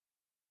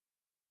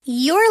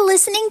You're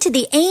listening to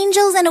the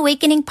Angels and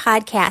Awakening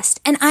podcast,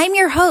 and I'm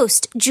your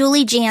host,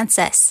 Julie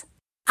Jancius.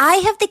 I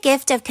have the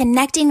gift of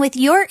connecting with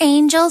your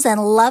angels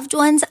and loved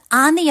ones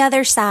on the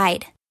other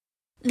side.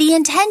 The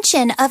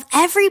intention of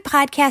every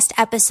podcast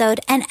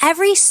episode and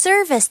every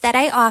service that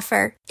I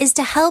offer is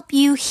to help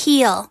you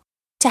heal,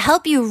 to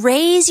help you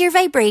raise your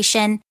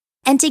vibration,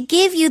 and to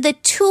give you the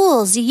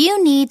tools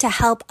you need to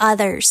help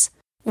others.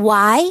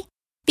 Why?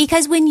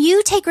 Because when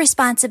you take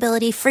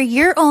responsibility for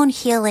your own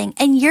healing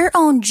and your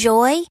own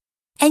joy,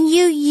 and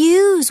you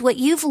use what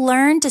you've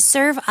learned to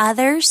serve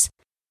others,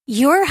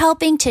 you're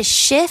helping to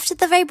shift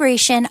the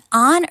vibration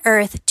on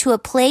Earth to a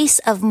place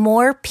of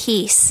more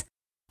peace.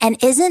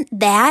 And isn't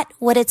that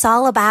what it's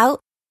all about?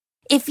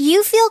 If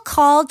you feel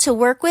called to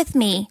work with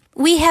me,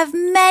 we have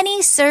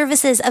many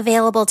services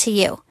available to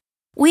you.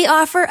 We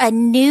offer a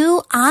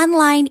new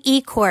online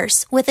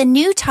e-course with a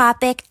new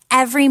topic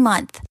every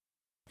month.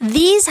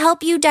 These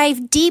help you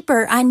dive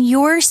deeper on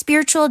your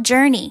spiritual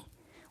journey.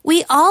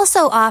 We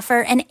also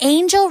offer an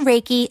Angel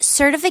Reiki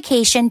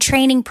certification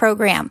training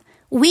program.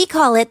 We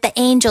call it the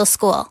Angel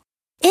School.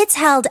 It's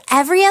held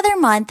every other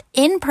month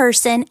in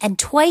person and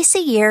twice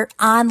a year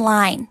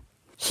online.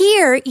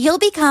 Here, you'll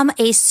become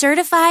a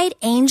certified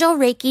Angel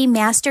Reiki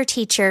master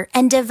teacher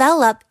and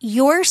develop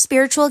your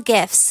spiritual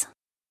gifts.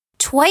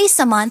 Twice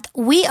a month,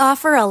 we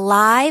offer a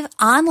live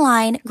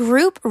online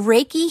group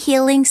Reiki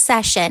healing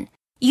session.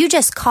 You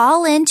just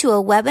call into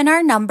a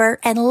webinar number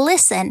and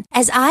listen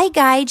as I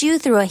guide you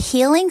through a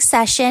healing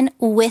session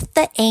with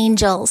the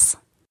angels.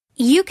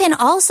 You can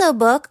also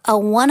book a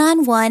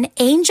one-on-one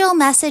angel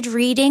message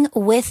reading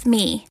with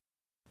me.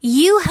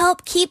 You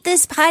help keep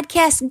this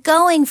podcast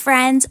going,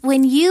 friends,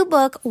 when you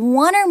book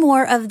one or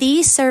more of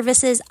these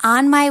services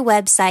on my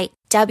website,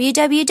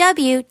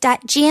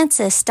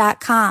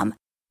 www.jancius.com.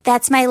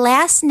 That's my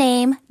last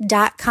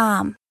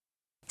name.com.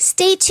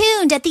 Stay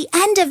tuned at the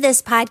end of this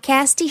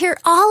podcast to hear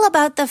all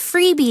about the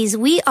freebies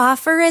we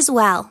offer as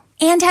well,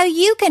 and how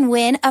you can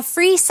win a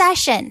free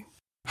session.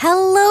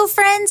 Hello,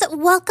 friends.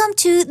 Welcome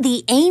to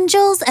the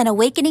Angels and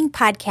Awakening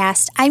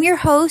podcast. I'm your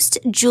host,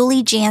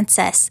 Julie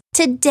Jancius.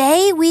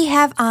 Today, we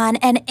have on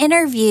an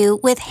interview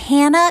with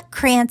Hannah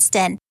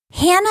Cranston.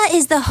 Hannah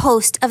is the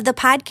host of the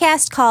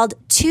podcast called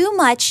Too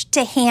Much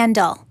to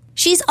Handle.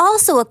 She's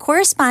also a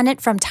correspondent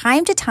from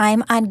time to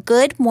time on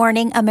Good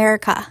Morning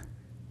America.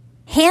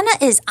 Hannah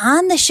is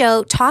on the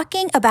show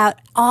talking about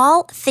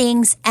all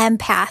things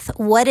empath,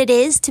 what it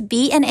is to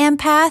be an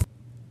empath,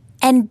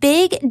 and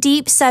big,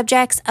 deep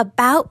subjects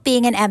about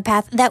being an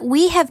empath that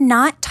we have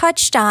not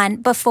touched on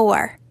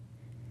before.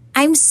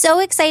 I'm so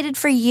excited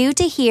for you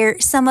to hear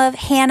some of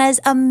Hannah's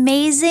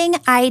amazing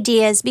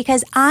ideas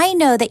because I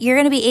know that you're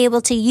going to be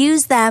able to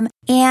use them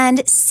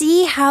and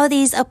see how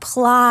these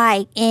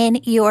apply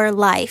in your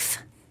life.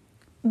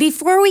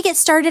 Before we get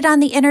started on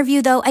the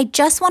interview, though, I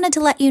just wanted to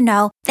let you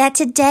know that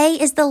today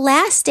is the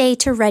last day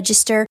to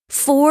register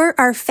for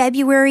our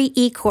February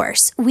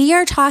e-course. We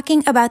are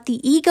talking about the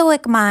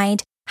egoic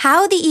mind,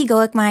 how the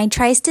egoic mind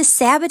tries to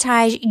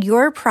sabotage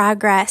your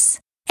progress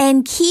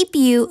and keep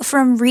you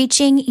from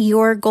reaching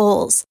your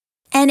goals.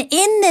 And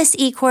in this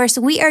e-course,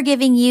 we are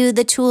giving you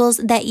the tools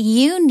that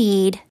you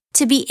need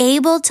to be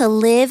able to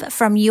live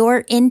from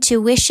your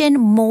intuition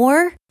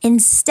more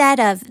instead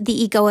of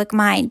the egoic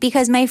mind.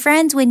 Because my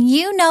friends, when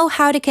you know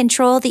how to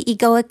control the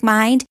egoic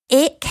mind,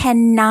 it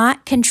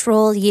cannot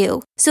control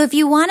you. So if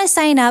you want to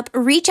sign up,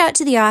 reach out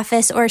to the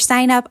office or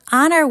sign up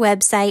on our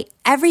website.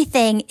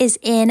 Everything is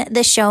in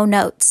the show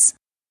notes.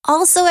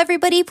 Also,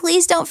 everybody,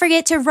 please don't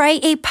forget to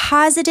write a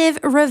positive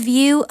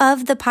review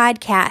of the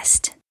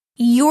podcast.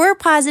 Your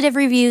positive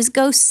reviews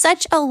go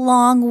such a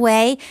long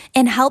way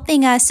in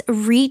helping us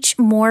reach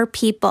more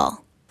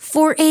people.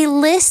 For a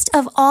list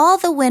of all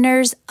the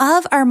winners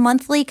of our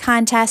monthly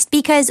contest,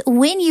 because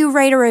when you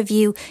write a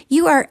review,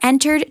 you are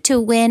entered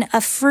to win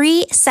a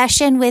free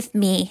session with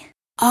me.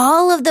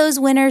 All of those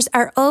winners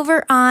are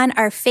over on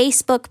our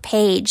Facebook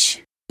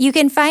page. You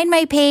can find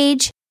my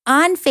page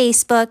on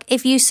Facebook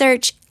if you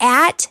search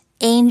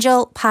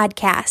 @Angel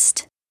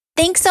Podcast.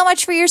 Thanks so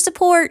much for your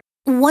support.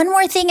 One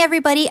more thing,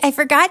 everybody. I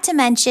forgot to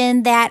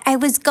mention that I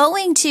was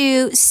going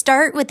to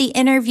start with the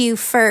interview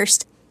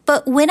first,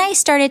 but when I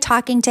started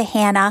talking to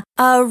Hannah,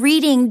 a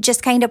reading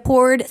just kind of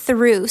poured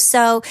through.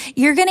 So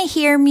you're going to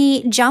hear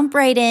me jump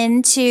right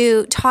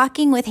into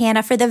talking with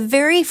Hannah for the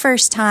very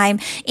first time.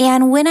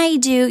 And when I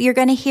do, you're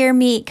going to hear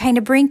me kind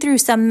of bring through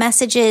some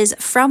messages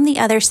from the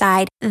other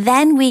side.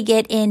 Then we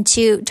get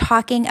into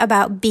talking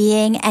about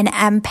being an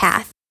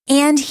empath.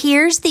 And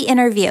here's the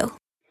interview.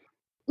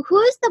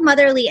 Who's the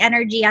motherly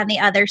energy on the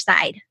other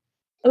side?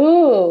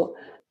 Ooh.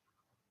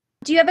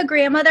 Do you have a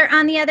grandmother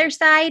on the other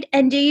side?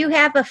 And do you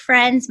have a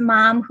friend's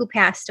mom who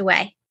passed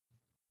away?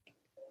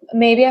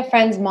 Maybe a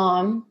friend's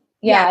mom.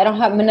 Yeah, I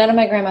don't have none of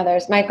my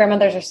grandmothers. My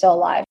grandmothers are still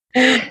alive.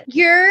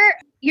 You're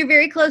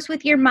very close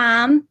with your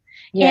mom,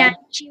 and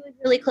she was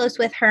really close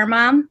with her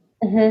mom.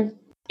 Mm-hmm.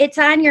 It's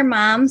on your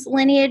mom's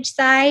lineage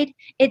side.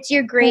 It's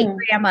your great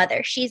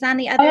grandmother. She's on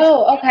the other side.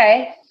 Oh,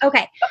 okay.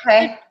 Okay.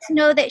 Okay. Just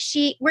know that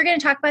we're going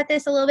to talk about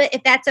this a little bit,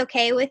 if that's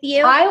okay with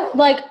you. I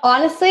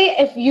honestly,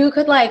 if you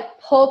could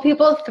pull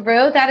people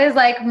through, that is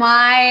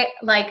my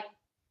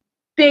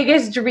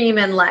biggest dream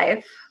in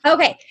life.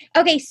 Okay.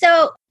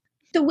 So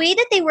the way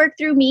that they work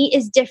through me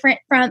is different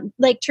from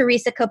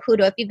Teresa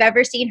Caputo. If you've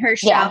ever seen her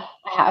show. Yeah,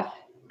 I have.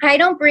 I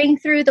don't bring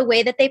through the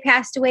way that they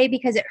passed away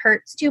because it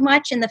hurts too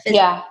much in the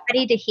physical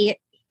body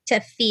to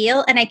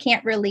feel, and I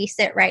can't release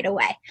it right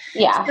away.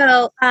 Yeah.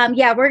 So,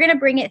 we're going to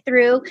bring it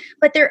through,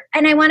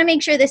 and I want to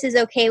make sure this is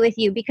okay with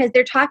you because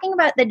they're talking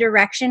about the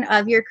direction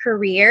of your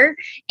career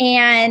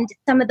and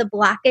some of the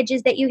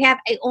blockages that you have.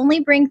 I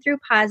only bring through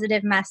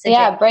positive messages.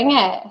 Yeah, bring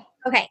it.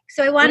 Okay.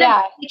 So I want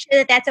to make sure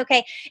that that's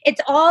okay. It's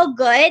all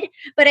good,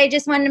 but I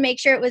just wanted to make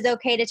sure it was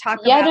okay to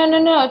talk about. Yeah,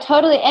 no,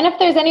 totally. And if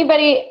there's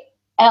anybody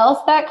else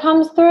that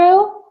comes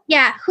through.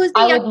 Yeah. Who's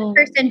the young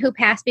person who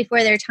passed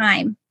before their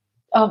time?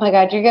 Oh my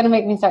God, you're going to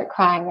make me start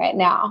crying right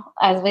now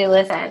as we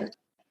listen.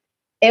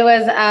 It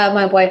was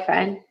my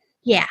boyfriend.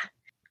 Yeah.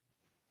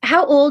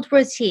 How old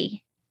was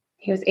he?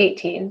 He was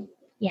 18.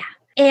 Yeah.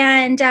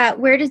 And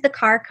where does the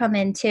car come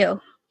into?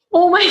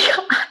 Oh my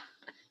God.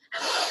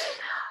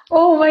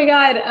 Oh my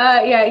God.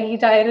 He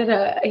died in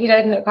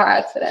a car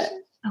accident.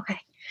 Okay.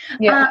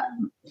 Yeah.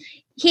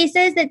 He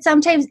says that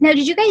sometimes, now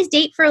did you guys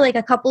date for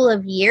a couple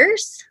of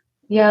years?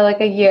 Yeah,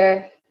 a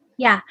year.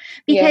 Yeah.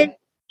 Because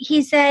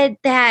he said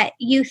that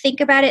you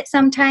think about it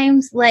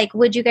sometimes,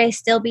 would you guys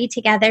still be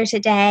together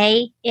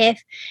today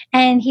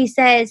and he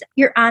says,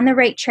 you're on the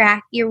right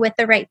track. You're with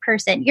the right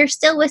person. You're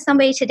still with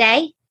somebody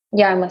today?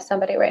 Yeah, I'm with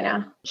somebody right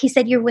now. He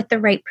said, you're with the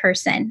right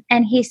person.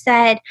 And he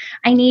said,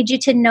 I need you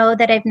to know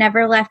that I've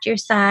never left your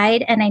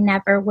side and I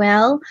never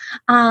will.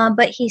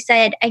 But he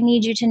said, I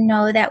need you to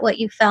know that what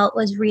you felt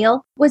was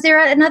real. Was there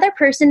another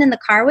person in the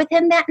car with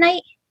him that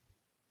night?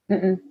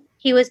 Mm-mm.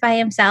 He was by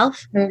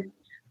himself? Mm.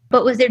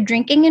 But was there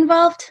drinking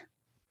involved?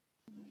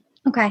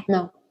 Okay.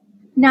 No.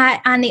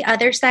 Not on the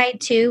other side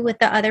too with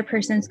the other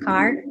person's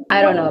car?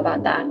 I don't know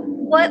about that.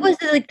 What was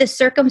the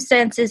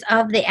circumstances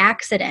of the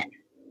accident?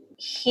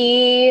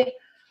 He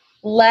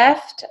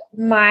left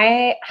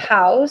my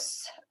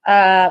house.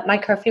 My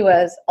curfew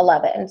was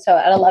 11. So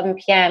at 11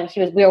 p.m.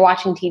 we were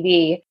watching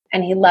TV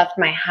and he left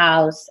my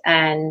house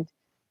and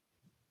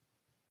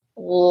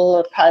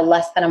probably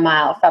less than a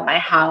mile from my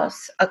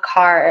house, a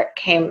car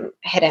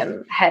hit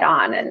him head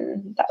on,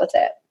 and that was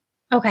it.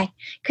 Okay.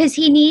 Because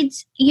he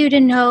needs you to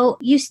know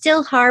you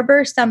still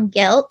harbor some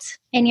guilt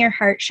in your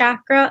heart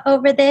chakra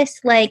over this.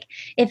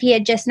 If he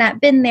had just not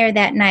been there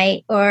that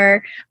night,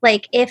 or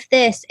if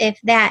this, if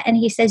that. And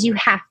he says you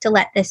have to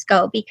let this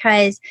go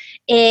because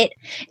it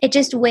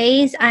just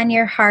weighs on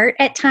your heart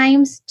at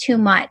times too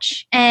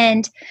much.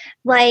 And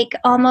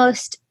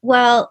almost,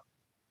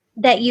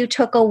 that you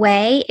took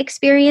away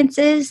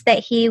experiences that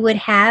he would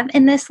have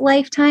in this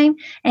lifetime.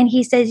 And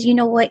he says, you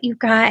know what, you've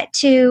got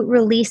to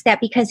release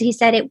that because he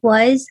said it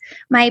was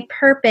my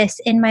purpose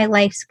in my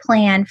life's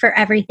plan for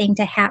everything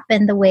to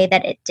happen the way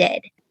that it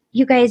did.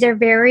 You guys are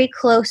very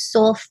close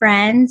soul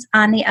friends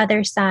on the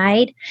other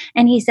side.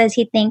 And he says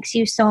he thanks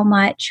you so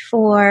much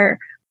for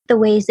the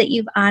ways that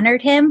you've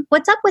honored him.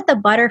 What's up with the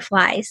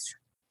butterflies?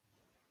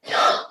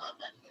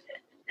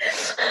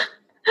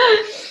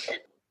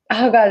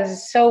 Oh God, this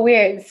is so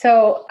weird.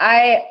 So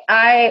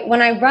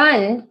when I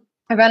run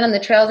on the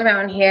trails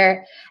around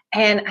here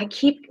and I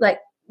keep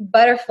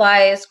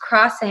butterflies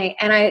crossing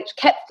and I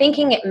kept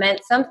thinking it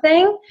meant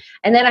something.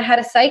 And then I had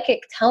a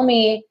psychic tell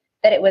me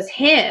that it was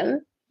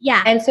him.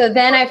 Yeah. And so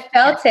then I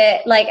felt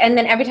it and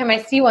then every time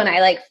I see one,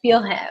 I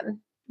feel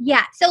him.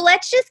 Yeah. So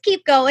let's just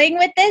keep going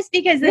with this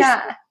because this,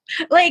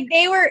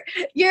 they were,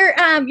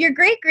 your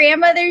great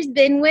grandmother's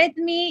been with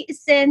me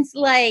since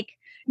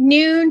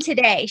noon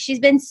today. She's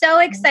been so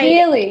excited.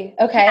 Really?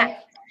 Okay. Yeah.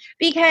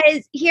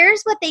 Because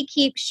here's what they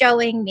keep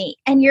showing me.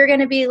 And you're going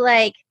to be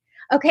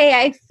okay,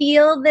 I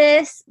feel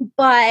this,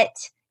 but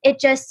it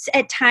just,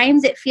 at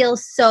times it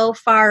feels so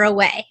far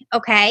away.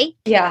 Okay.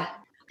 Yeah.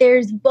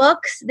 There's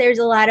books, there's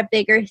a lot of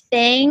bigger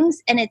things,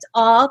 and it's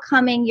all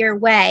coming your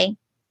way.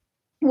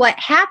 What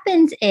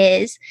happens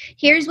is,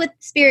 here's what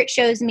Spirit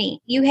shows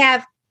me. You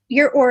have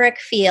your auric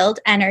field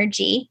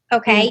energy,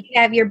 okay? Mm-hmm. You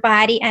have your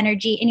body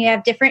energy, and you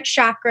have different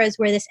chakras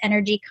where this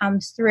energy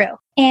comes through.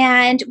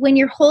 And when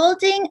you're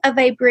holding a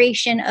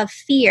vibration of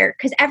fear,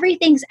 because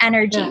everything's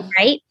energy,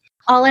 right?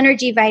 All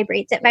energy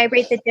vibrates. It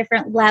vibrates at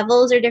different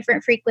levels or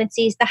different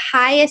frequencies. The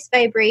highest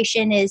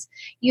vibration is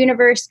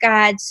universe,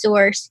 God,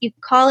 source. You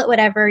call it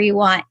whatever you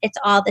want. It's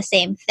all the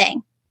same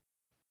thing.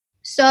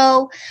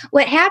 So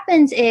what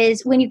happens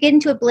is when you get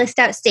into a blissed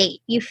out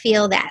state, you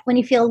feel that. When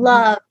you feel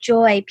love,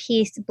 joy,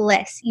 peace,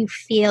 bliss, you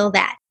feel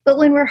that. But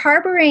when we're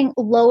harboring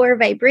lower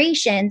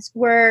vibrations,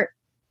 we're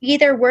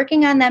either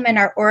working on them in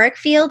our auric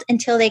field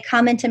until they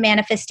come into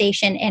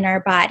manifestation in our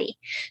body.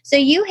 So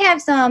you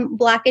have some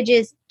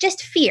blockages,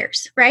 just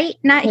fears, right?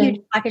 Not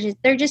huge blockages.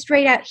 They're just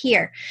right out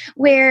here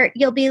where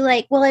you'll be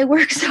like, well, I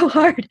work so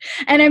hard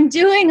and I'm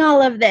doing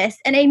all of this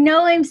and I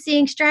know I'm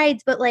seeing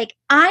strides, but like,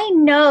 I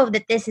know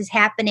that this is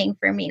happening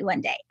for me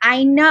one day.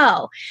 I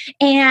know.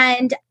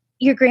 And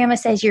your grandma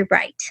says you're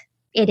right.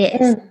 It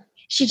is.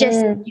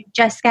 You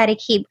just got to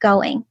keep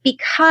going,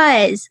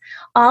 because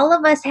all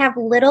of us have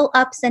little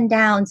ups and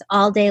downs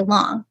all day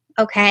long.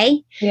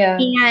 Okay. Yeah.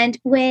 And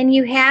when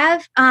you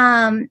have,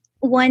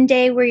 one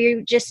day where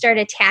you just start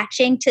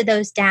attaching to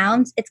those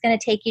downs, it's going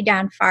to take you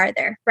down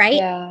farther. Right.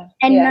 Yeah.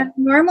 And on a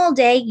normal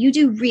day, you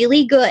do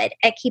really good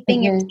at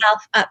keeping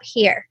yourself up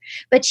here.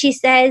 But she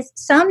says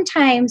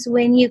sometimes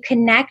when you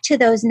connect to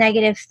those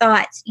negative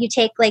thoughts, you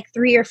take like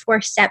 3 or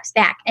 4 steps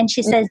back. And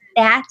she says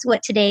that's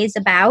what today is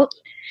about,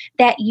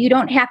 that you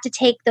don't have to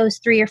take those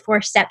 3 or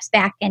 4 steps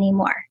back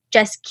anymore.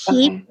 Just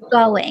keep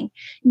going.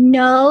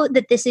 Know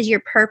that this is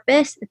your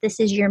purpose, that this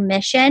is your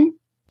mission.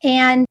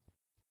 And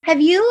have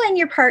you and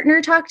your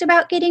partner talked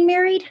about getting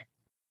married?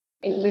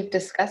 We've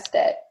discussed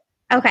it.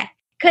 Okay.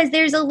 Because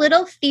there's a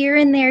little fear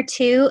in there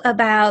too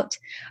about,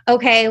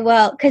 okay,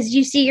 well, because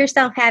you see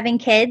yourself having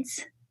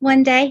kids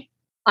one day.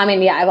 I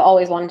mean, yeah, I've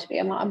always wanted to be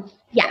a mom.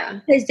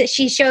 Yeah, because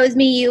she shows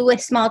me you with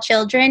small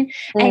children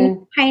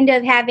and kind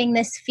of having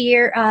this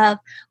fear of,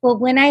 well,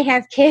 when I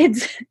have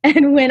kids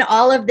and when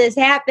all of this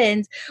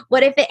happens,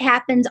 what if it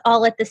happens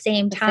all at the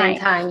same time?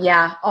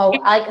 Yeah. Oh,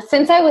 like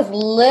since I was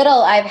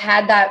little, I've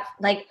had that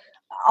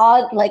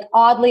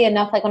oddly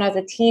enough, like when I was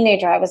a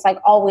teenager, I was like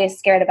always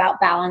scared about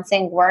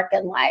balancing work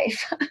and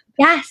life.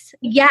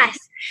 Yes.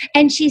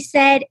 And she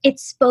said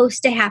it's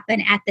supposed to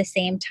happen at the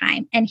same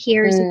time. And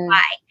here's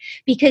why.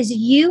 Because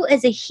you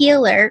as a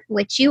healer,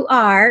 which you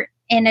are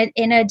in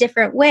a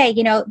different way,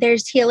 you know,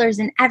 there's healers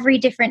in every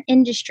different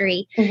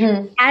industry.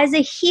 As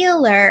a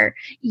healer,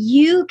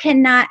 you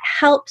cannot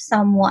help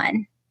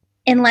someone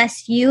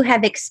unless you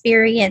have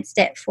experienced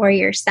it for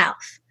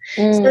yourself.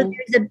 So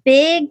there's a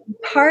big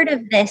part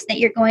of this that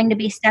you're going to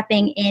be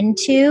stepping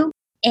into,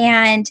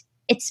 and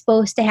it's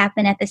supposed to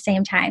happen at the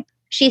same time.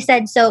 She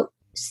said, so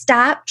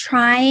stop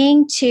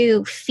trying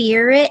to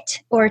fear it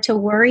or to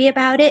worry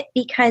about it,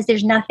 because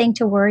there's nothing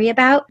to worry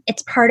about.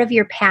 It's part of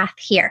your path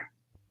here.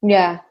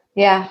 Yeah.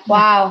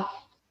 Wow.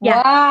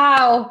 Yeah.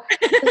 Wow.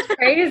 That's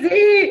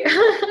crazy.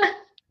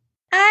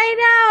 I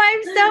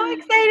know. I'm so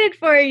excited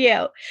for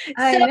you.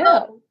 I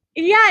know.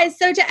 Yeah.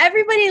 So to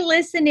everybody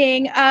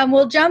listening,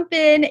 we'll jump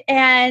in,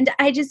 and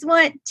I just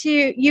want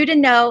you to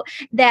know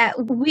that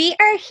we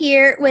are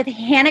here with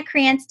Hannah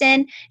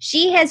Cranston.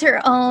 She has her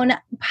own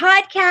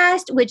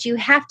podcast, which you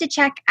have to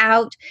check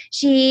out.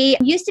 She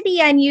used to be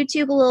on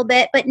YouTube a little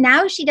bit, but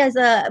now she does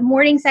a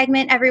morning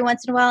segment every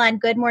once in a while on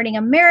Good Morning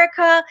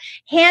America.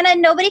 Hannah,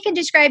 nobody can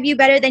describe you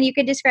better than you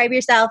could describe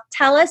yourself.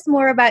 Tell us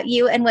more about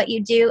you and what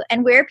you do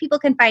and where people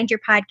can find your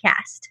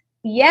podcast.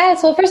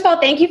 Yes. Well, first of all,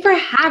 thank you for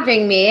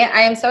having me. I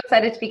am so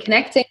excited to be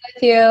connecting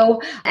with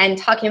you and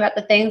talking about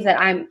the things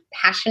that I'm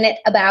passionate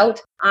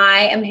about.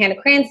 I am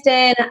Hannah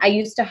Cranston. I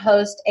used to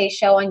host a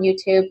show on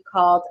YouTube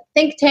called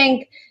Think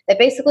Tank that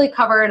basically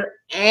covered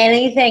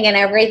anything and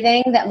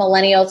everything that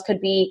millennials could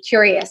be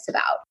curious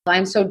about.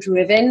 I'm so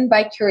driven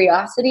by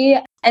curiosity.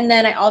 And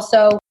then I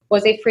also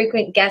was a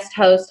frequent guest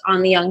host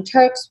on The Young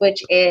Turks,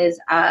 which is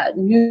a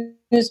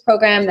news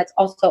program that's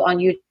also on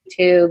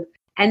YouTube.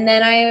 And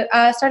then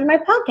I started my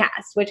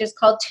podcast, which is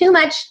called Too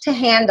Much to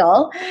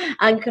Handle.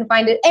 You can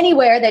find it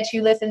anywhere that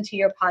you listen to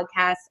your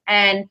podcast.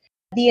 And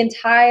the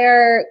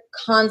entire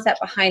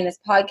concept behind this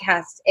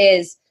podcast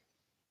is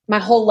my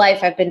whole life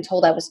I've been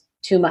told I was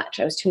too much.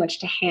 I was too much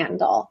to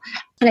handle.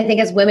 And I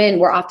think as women,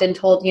 we're often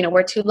told, you know,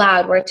 we're too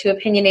loud, we're too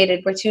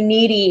opinionated, we're too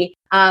needy,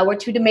 we're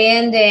too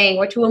demanding,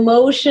 we're too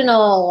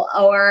emotional,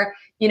 or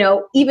you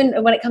know, even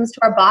when it comes to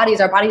our bodies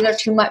are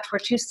too much. We're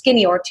too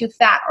skinny or too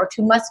fat or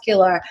too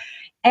muscular.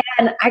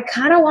 And I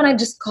kind of want to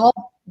just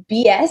call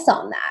BS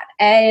on that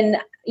and,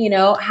 you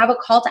know, have a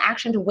call to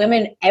action to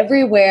women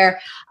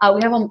everywhere.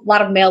 We have a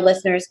lot of male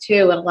listeners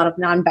too, and a lot of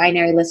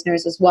non-binary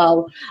listeners as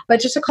well. But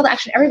just a call to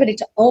action, everybody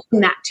to own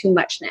that too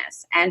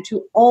muchness and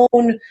to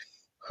own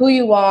who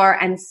you are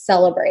and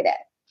celebrate it.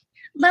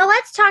 Well,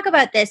 let's talk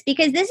about this,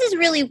 because this is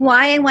really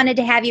why I wanted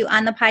to have you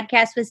on the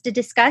podcast, was to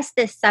discuss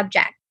this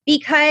subject.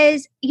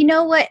 Because you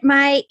know what,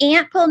 my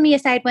aunt pulled me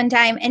aside one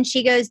time and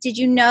she goes, did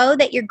you know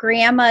that your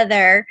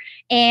grandmother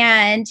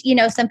and, you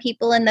know, some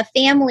people in the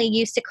family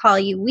used to call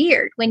you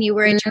weird when you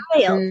were a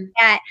child,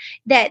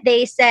 that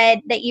they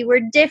said that you were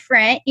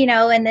different, you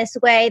know, in this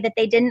way that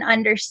they didn't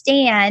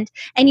understand.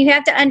 And you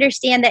have to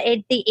understand that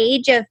at the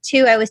age of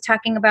 2, I was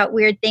talking about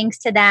weird things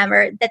to them,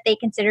 or that they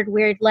considered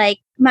weird. Like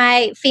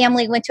my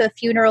family went to a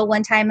funeral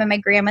one time and my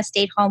grandma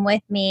stayed home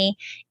with me.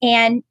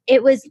 And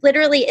it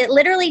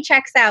literally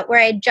checks out where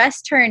I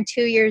just turned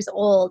 2 years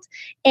old.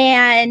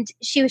 And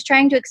she was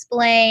trying to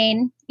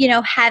explain,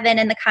 heaven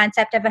and the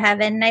concept of a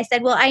heaven. And I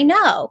said, well, I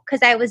know,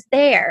 because I was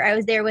there. I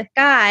was there with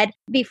God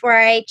before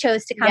I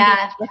chose to come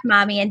with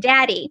mommy and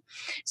daddy.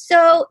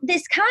 So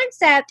this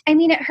concept,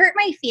 it hurt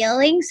my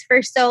feelings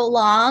for so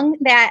long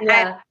that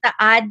I'm the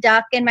odd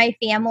duck in my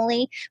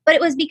family, but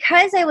it was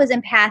because I was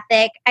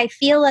empathic. I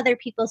feel other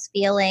people's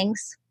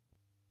feelings.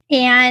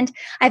 And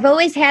I've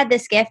always had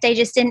this gift. I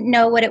just didn't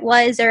know what it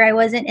was, or I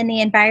wasn't in the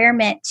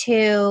environment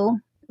to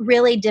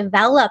really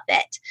develop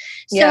it.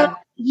 So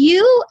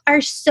you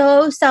are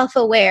so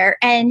self-aware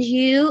and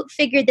you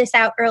figured this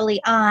out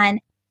early on.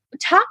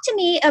 Talk to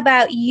me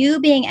about you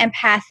being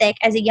empathic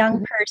as a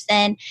young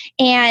person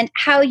and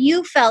how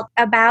you felt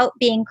about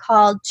being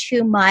called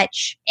too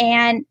much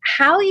and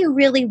how you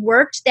really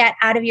worked that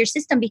out of your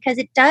system, because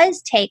it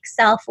does take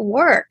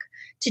self-work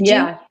to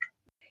do.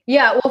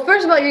 Yeah. Well,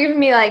 first of all, you're giving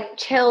me like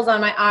chills on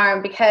my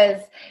arm,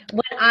 because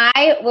when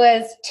I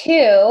was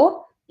 2,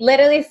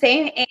 literally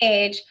same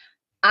age,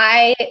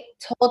 I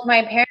told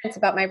my parents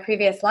about my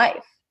previous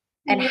life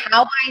and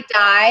how I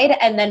died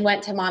and then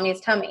went to mommy's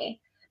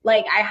tummy.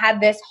 Like, I had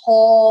this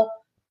whole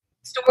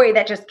story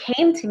that just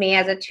came to me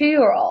as a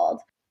 2-year-old.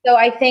 So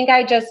I think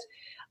I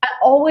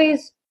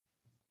always,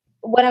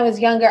 when I was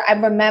younger, I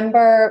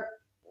remember,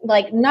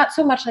 like, not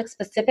so much like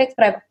specifics,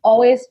 but I've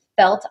always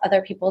felt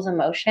other people's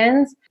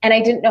emotions. And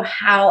I didn't know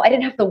how, I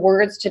didn't have the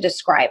words to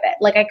describe it.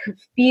 Like, I could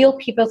feel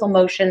people's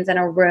emotions in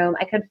a room.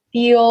 I could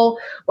feel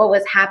what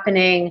was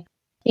happening.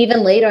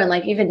 Even later in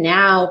life, even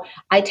now,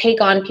 I can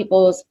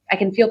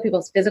feel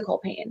people's physical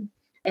pain.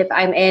 If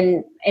I'm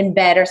in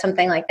bed or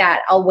something like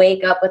that, I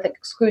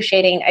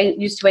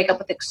used to wake up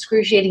with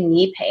excruciating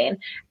knee pain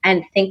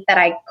and think that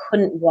I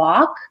couldn't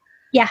walk.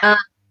 Yeah.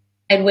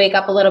 I'd wake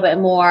up a little bit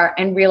more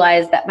and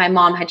realize that my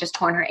mom had just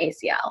torn her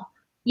ACL.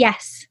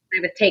 Yes.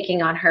 I was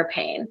taking on her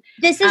pain.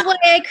 This is why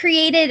I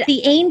created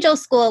the Angel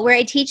School, where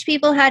I teach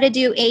people how to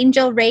do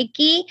angel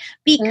Reiki,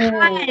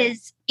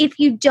 because if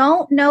you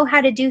don't know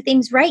how to do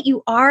things right,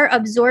 you are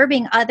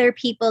absorbing other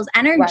people's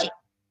energy. Right.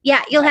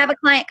 Yeah, you'll have a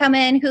client come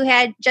in who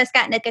had just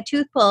gotten a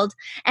tooth pulled,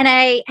 and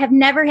I have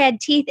never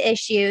had teeth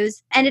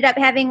issues, ended up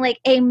having like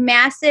a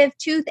massive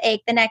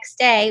toothache the next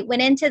day,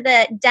 went into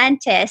the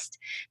dentist.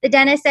 The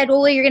dentist said,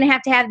 well, you're going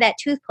to have that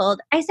tooth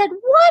pulled. I said,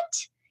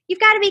 what? You've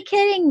got to be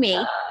kidding me.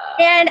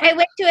 And I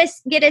went to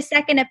get a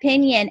second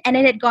opinion, and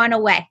it had gone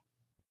away.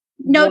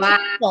 No teeth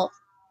pulled.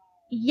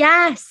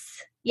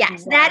 Yes. Wow.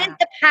 That is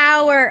the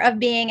power of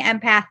being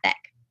empathic.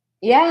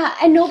 Yeah,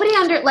 and nobody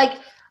like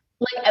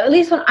at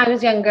least when I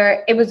was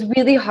younger, it was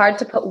really hard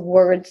to put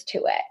words to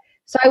it.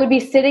 So I would be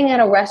sitting at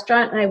a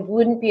restaurant and I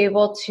wouldn't be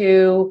able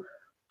to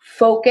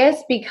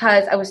focus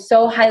because I was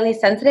so highly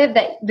sensitive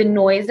that the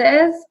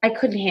noises I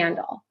couldn't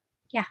handle.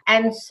 Yeah.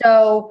 And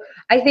so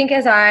I think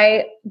as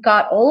I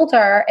got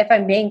older, if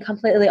I'm being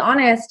completely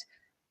honest,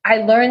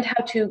 I learned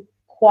how to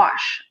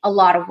quash a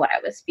lot of what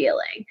I was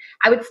feeling.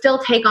 I would still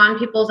take on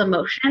people's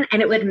emotion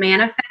and it would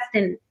manifest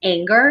in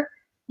anger.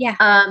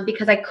 Yeah.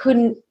 Because I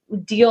couldn't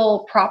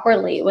deal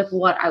properly with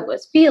what I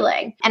was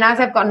feeling. And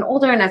as I've gotten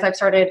older and as I've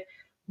started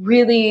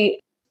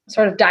really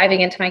sort of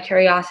diving into my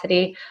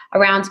curiosity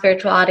around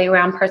spirituality,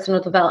 around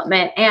personal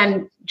development,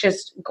 and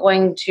just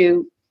going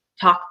to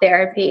talk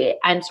therapy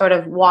and sort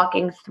of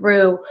walking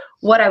through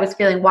what I was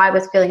feeling, why I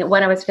was feeling it,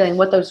 when I was feeling,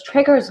 what those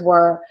triggers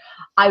were,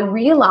 I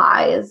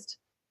realized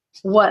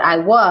what I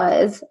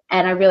was,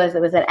 and I realized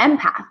it was an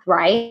empath,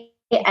 right?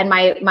 And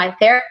my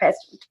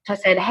therapist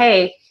said,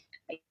 hey,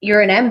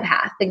 you're an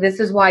empath. Like, this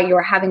is why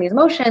you're having these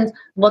emotions.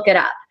 Look it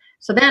up.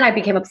 So then I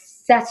became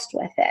obsessed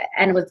with it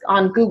and was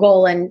on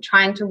Google and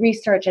trying to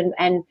research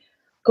and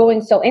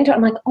going so into it.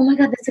 I'm like, oh my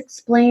God, this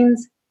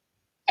explains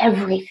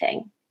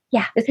everything.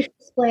 Yeah. This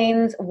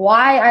explains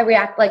why I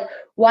react, like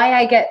why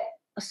I get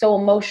so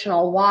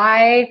emotional,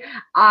 why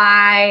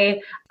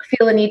I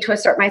feel a need to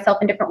assert myself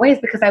in different ways,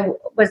 because I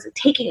was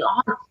taking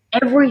on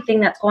everything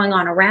that's going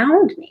on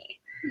around me.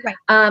 Right.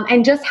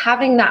 And just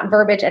having that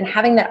verbiage and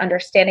having that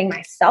understanding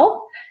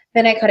myself,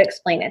 then I could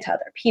explain it to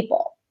other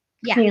people.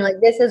 Yeah. Meaning,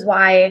 like, this is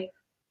why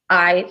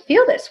I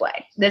feel this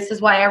way. This is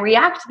why I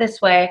react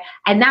this way.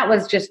 And that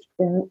was just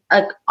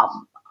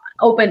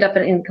opened up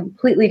a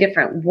completely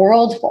different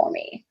world for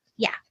me.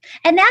 Yeah.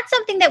 And that's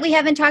something that we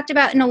haven't talked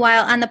about in a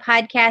while on the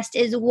podcast,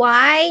 is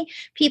why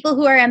people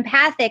who are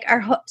empathic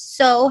are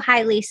so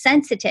highly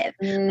sensitive,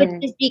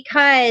 which is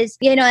because,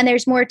 and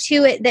there's more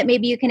to it that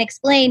maybe you can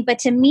explain. But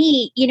to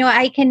me,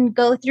 I can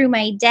go through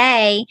my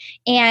day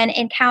and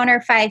encounter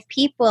 5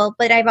 people,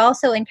 but I've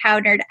also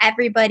encountered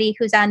everybody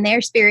who's on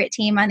their spirit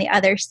team on the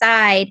other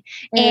side.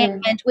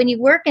 And when you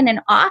work in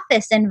an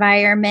office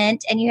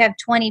environment and you have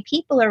 20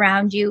 people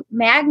around you,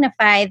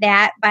 magnify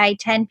that by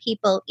 10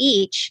 people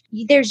each.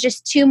 There's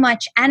just too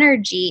much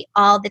energy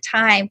all the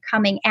time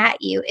coming at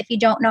you if you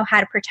don't know how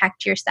to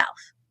protect yourself.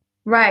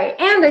 Right.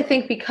 And I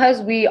think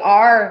because we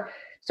are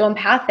so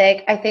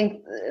empathic, I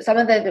think some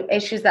of the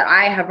issues that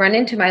I have run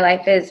into in my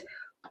life is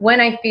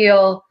when I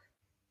feel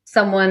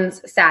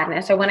someone's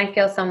sadness or when I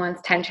feel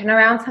someone's tension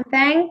around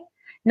something,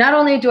 not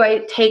only do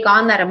I take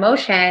on that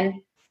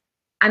emotion,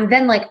 I'm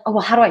then like, oh,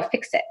 well, how do I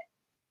fix it?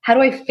 How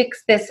do I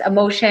fix this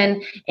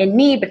emotion in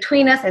me,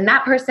 between us and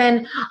that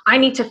person? I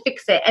need to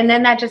fix it. And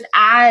then that just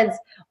adds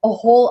a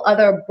whole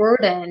other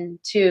burden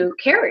to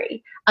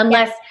carry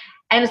unless,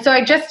 and so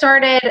I just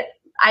started,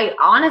 I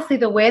honestly,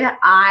 the way that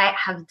I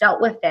have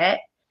dealt with it,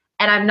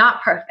 and I'm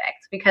not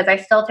perfect because I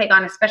still take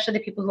on, especially the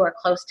people who are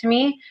close to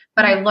me,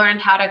 but I've learned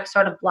how to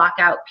sort of block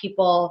out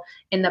people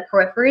in the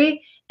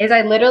periphery, is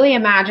I literally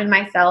imagine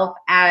myself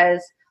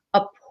as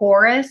a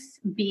porous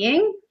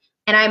being.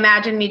 And I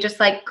imagine me just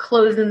like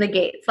closing the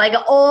gates, like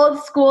an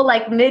old school,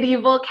 like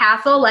medieval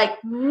castle, like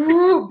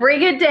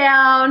bring it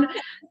down.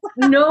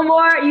 No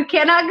more. You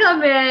cannot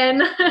come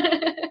in.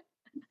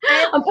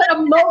 I'll put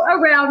a moat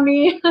around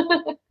me.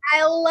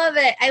 I love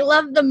it. I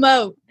love the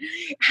moat.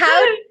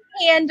 How do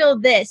you handle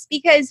this?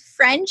 Because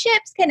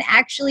friendships can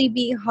actually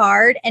be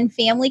hard and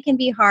family can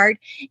be hard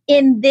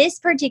in this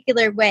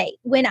particular way.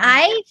 When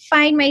I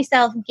find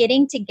myself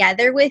getting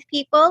together with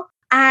people,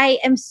 I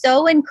am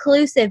so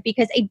inclusive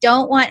because I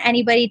don't want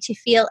anybody to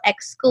feel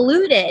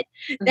excluded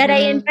that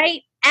I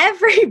invite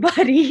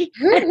everybody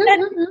and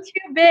then it's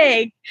too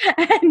big.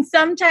 And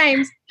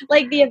sometimes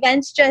like the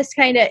events just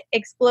kind of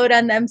explode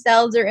on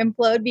themselves or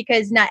implode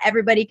because not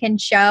everybody can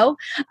show.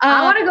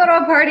 I want to go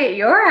to a party at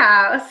your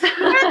house.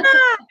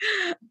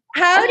 Yeah.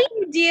 How do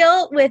you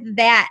deal with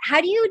that?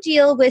 How do you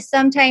deal with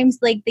sometimes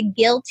like the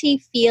guilty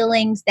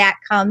feelings that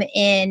come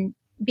in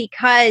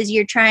because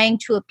you're trying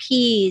to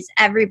appease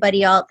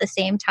everybody all at the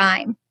same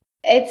time?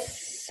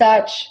 It's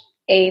such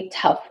a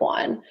tough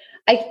one.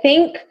 I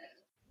think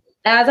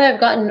as I've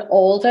gotten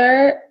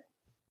older,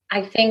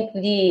 I think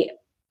the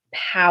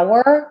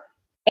power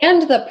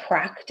and the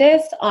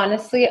practice,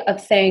 honestly,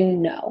 of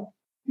saying no.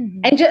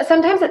 And just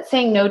sometimes it's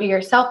saying no to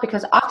yourself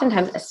because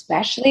oftentimes,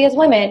 especially as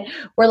women,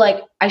 we're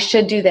like, I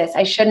should do this.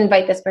 I should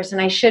invite this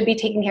person. I should be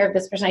taking care of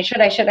this person. I should.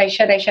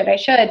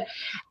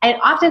 And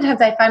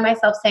oftentimes I find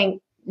myself saying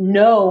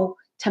no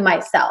to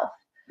myself,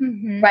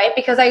 right?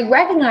 Because I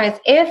recognize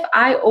if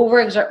I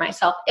overexert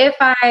myself, if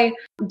I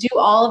do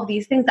all of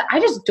these things that I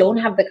just don't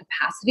have the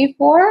capacity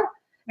for,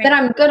 then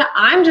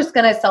I'm just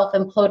going to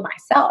self-implode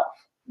myself.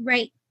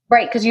 Right.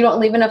 Right, because you don't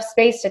leave enough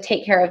space to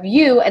take care of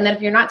you. And then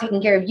if you're not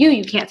taking care of you,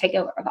 you can't take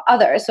care of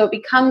others. So it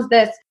becomes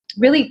this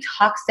really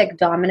toxic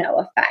domino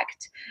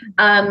effect.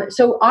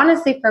 So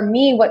honestly, for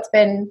me, what's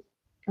been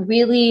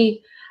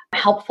really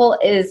helpful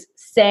is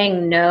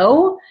saying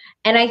no.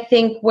 And I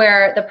think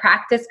where the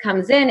practice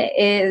comes in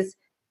is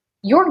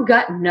your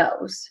gut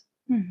knows.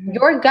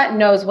 Your gut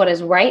knows what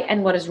is right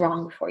and what is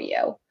wrong for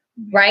you.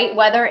 Right?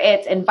 Whether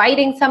it's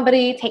inviting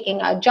somebody, taking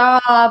a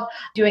job,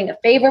 doing a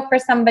favor for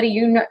somebody,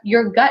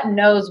 your gut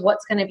knows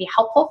what's going to be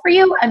helpful for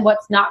you and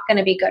what's not going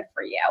to be good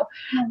for you.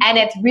 And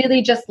it's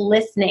really just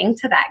listening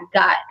to that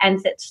gut and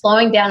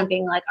slowing down and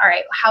being like, all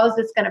right, how is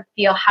this going to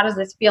feel? How does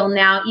this feel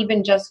now?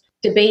 Even just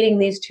debating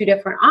these two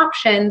different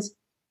options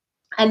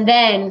and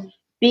then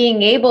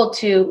being able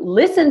to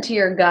listen to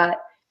your gut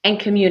and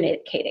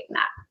communicating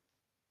that.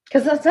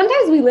 Because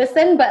sometimes we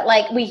listen, but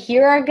like we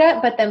hear our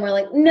gut, but then we're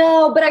like,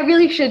 no, but I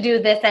really should do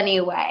this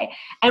anyway.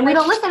 And we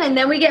don't listen. And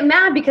then we get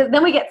mad because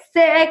then we get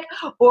sick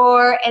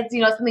or it's,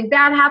 something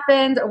bad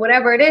happens or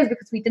whatever it is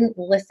because we didn't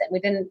listen. We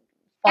didn't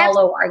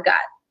follow our gut.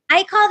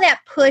 I call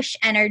that push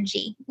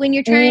energy. When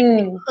you're trying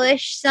to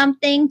push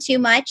something too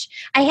much.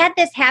 I had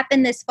this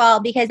happen this fall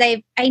because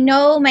I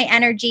know my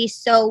energy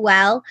so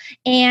well.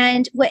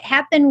 And what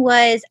happened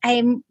was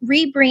I'm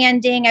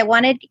rebranding. I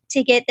wanted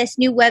to get this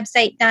new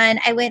website done.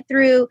 I went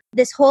through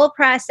this whole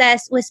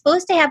process, was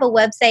supposed to have a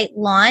website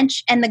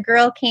launch. And the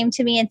girl came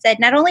to me and said,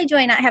 not only do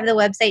I not have the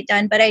website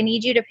done, but I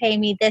need you to pay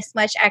me this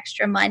much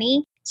extra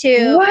money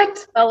to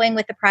going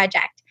with the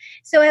project.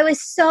 So I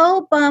was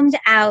so bummed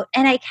out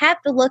and I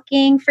kept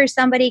looking for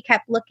somebody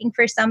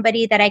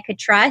that I could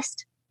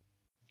trust.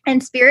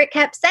 And Spirit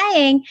kept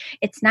saying,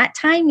 it's not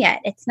time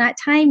yet. It's not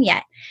time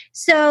yet.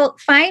 So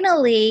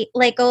finally,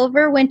 like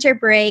over winter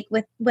break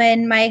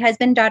when my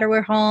husband and daughter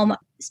were home,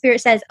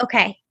 Spirit says,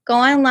 okay, go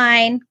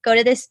online, go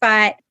to this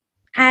spot.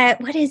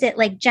 What is it?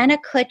 Like Jenna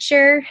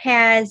Kutcher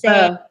has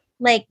a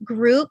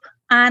group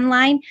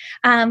online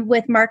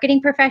with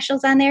marketing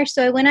professionals on there.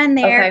 So I went on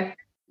there. Okay.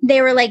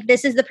 They were like,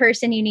 this is the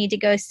person you need to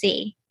go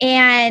see.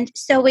 And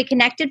so we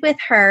connected with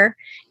her.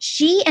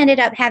 She ended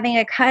up having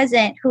a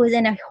cousin who was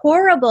in a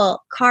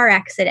horrible car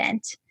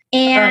accident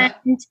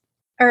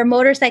or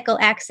motorcycle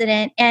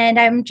accident. And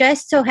I'm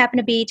just so happen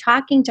to be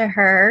talking to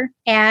her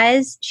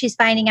as she's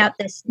finding out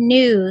this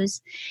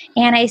news.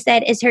 And I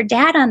said, is her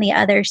dad on the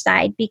other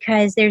side?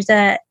 Because there's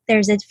a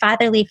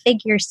fatherly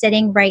figure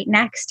sitting right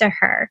next to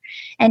her.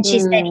 And she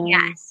said,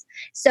 yes.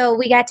 So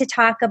we got to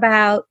talk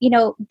about,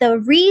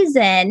 the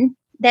reason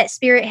that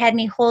Spirit had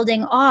me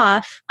holding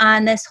off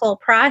on this whole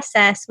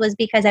process was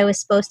because I was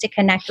supposed to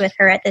connect with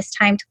her at this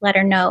time to let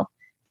her know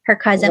her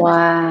cousin.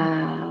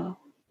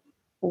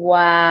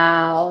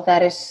 Wow.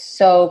 That is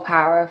so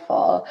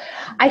powerful.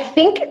 I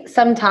think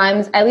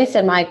sometimes, at least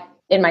in my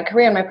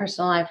career, in my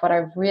personal life, what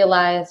I've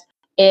realized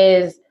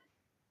is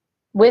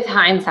with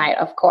hindsight,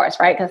 of course,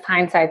 right? Because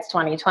hindsight's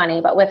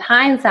 20/20, but with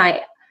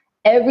hindsight,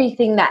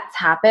 everything that's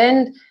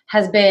happened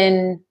has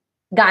been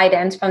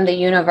guidance from the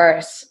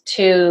universe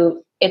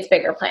to its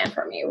bigger plan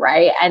for me,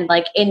 right? And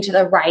like into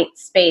the right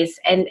space,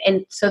 and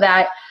so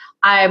that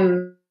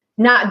I'm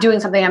not doing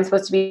something I'm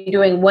supposed to be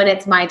doing when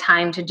it's my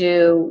time to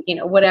do,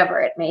 whatever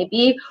it may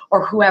be,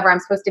 or whoever I'm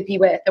supposed to be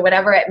with, or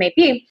whatever it may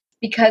be,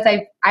 because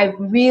I've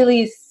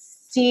really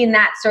seen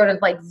that sort of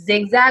like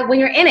zigzag. When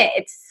you're in it,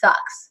 it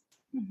sucks.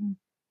 Mm-hmm.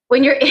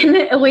 When you're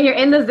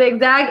in the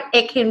zigzag,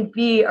 it can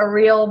be a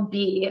real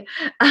bee.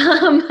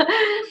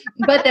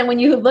 But then when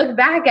you look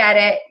back at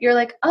it, you're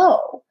like,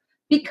 oh,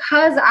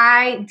 because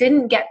I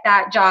didn't get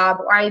that job,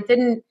 or I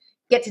didn't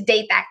get to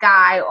date that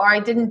guy, or I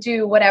didn't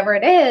do whatever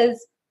it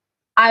is,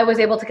 I was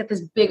able to get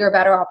this bigger,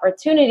 better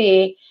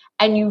opportunity.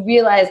 And you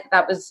realize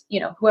that was,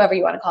 whoever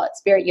you want to call it,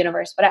 spirit,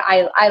 universe, but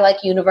I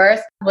like universe,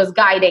 was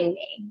guiding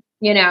me,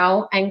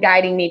 and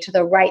guiding me to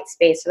the right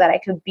space so that I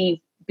could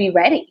be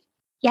ready.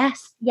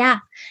 Yes. Yeah.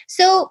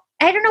 So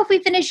I don't know if we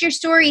finished your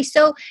story.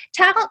 So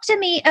talk to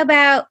me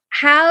about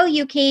how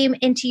you came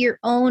into your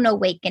own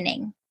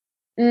awakening.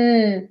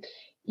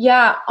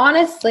 Yeah,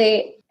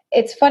 honestly,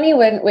 it's funny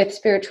with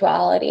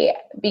spirituality,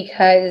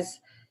 because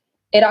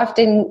it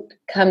often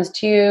comes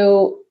to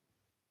you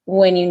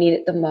when you need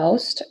it the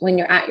most, when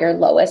you're at your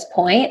lowest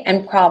point,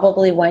 and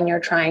probably when you're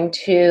trying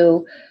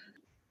to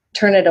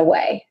turn it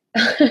away.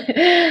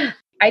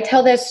 I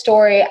tell this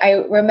story.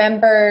 I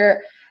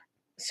remember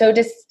so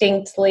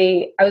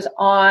distinctly, I was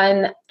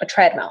on a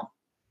treadmill,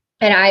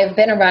 and I've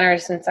been a runner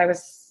since I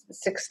was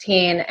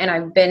 16, and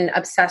I've been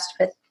obsessed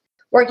with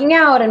working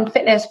out and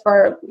fitness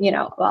for,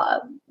 a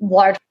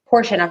large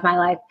portion of my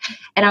life.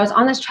 And I was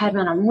on this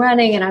treadmill and I'm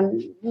running, and I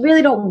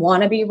really don't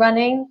want to be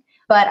running,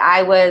 but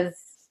I was,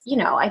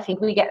 I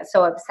think we get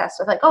so obsessed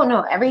with like, oh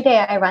no, every day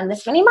I run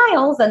this many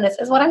miles and this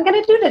is what I'm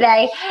going to do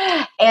today.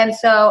 And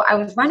so I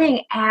was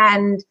running,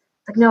 and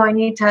like, no, I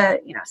need to,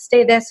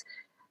 stay this.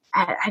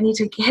 I need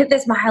to hit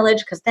this mileage,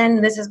 because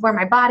then this is where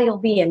my body will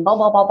be, and blah,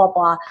 blah, blah, blah,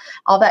 blah.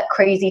 All that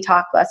crazy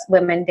talk us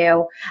women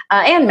do,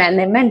 and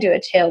men do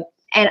it too.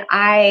 And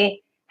I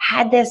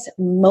had this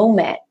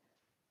moment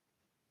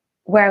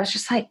where I was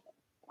just like,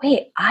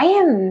 wait, I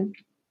am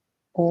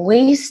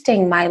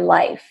wasting my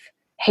life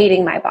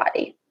hating my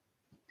body.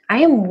 I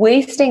am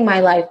wasting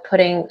my life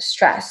putting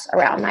stress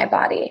around my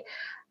body.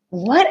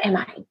 What am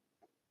I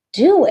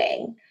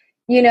doing?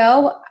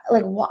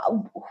 Like,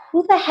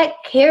 who the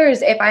heck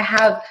cares if I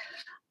have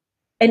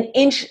an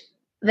inch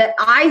that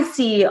I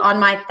see on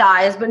my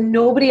thighs, but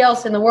nobody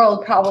else in the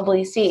world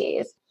probably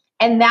sees?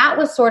 And that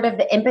was sort of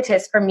the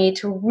impetus for me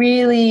to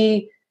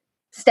really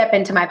step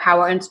into my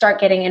power and start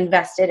getting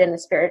invested in the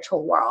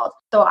spiritual world.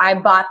 So I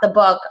bought the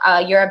book,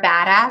 You're a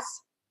Badass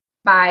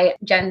by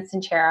Jen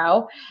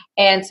Sincero.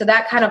 And so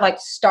that kind of like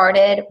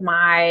started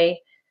my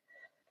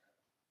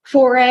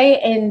foray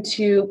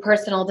into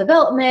personal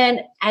development.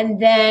 And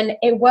then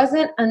it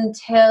wasn't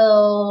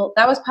until,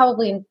 that was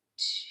probably in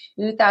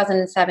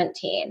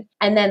 2017.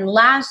 And then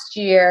last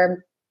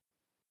year,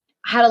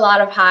 I had a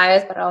lot of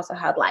highs, but I also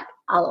had like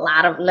a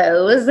lot of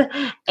lows.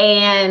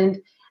 And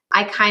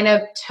I kind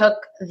of took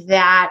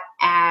that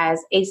as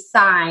a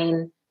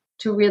sign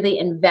to really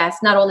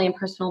invest not only in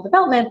personal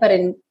development, but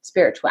in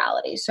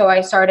spirituality. So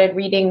I started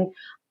reading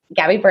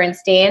Gabby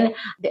Bernstein.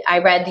 I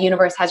read The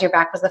Universe Has Your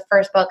Back was the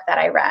first book that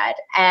I read.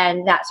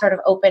 And that sort of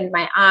opened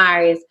my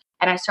eyes.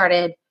 And I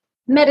started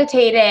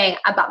meditating.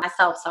 I bought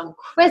myself some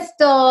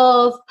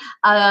crystals.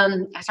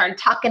 I started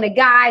talking to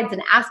guides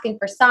and asking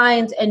for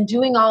signs and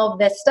doing all of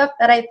this stuff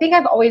that I think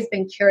I've always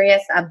been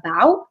curious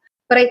about.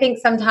 But I think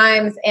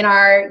sometimes in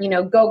our,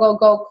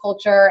 go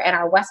culture and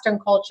our Western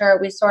culture,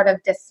 we sort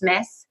of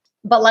dismiss.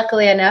 But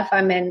luckily enough,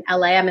 I'm in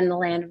LA. I'm in the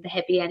land of the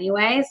hippie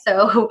anyway.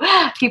 So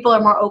people are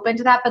more open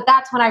to that. But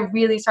that's when I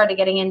really started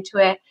getting into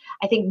it,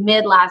 I think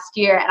mid last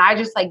year. And I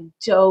just like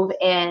dove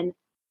in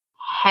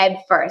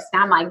head first.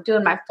 Now I'm like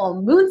doing my full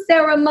moon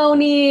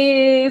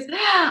ceremonies.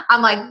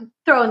 I'm like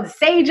throwing the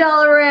sage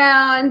all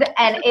around.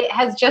 And it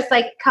has just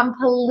like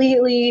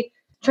completely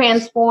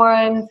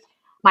transformed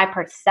my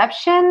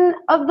perception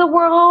of the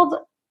world.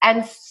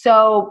 And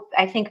so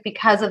I think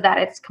because of that,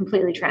 it's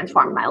completely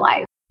transformed my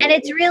life. And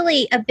it's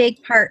really a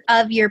big part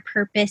of your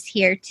purpose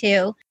here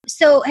too.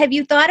 So have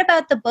you thought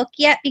about the book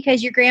yet?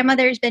 Because your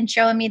grandmother's been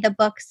showing me the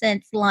book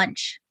since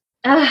lunch.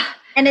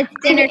 And it's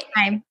dinner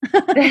time.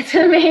 That's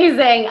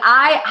amazing.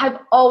 I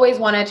have always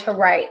wanted to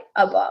write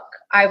a book.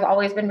 I've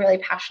always been really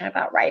passionate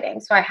about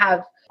writing. So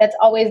that's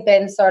always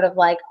been sort of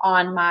like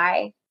on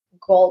my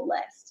goal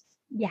list.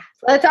 Yeah.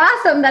 That's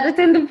awesome that it's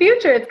in the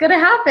future. It's going to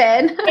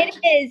happen.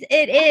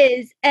 It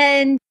is.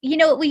 And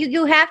what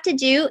you have to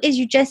do is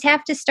you just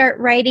have to start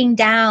writing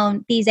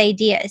down these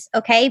ideas,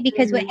 okay?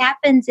 Because what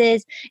happens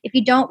is if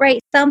you don't write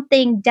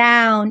something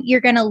down,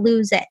 you're going to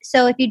lose it.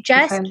 So if you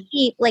just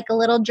keep like a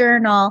little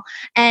journal,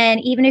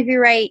 and even if you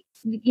write,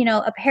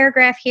 a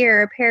paragraph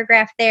here, a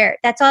paragraph there,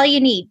 that's all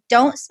you need.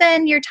 Don't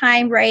spend your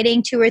time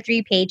writing 2 or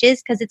 3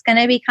 pages, because it's going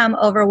to become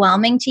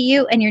overwhelming to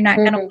you and you're not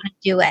going to want to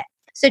do it.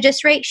 So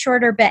just write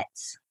shorter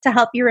bits to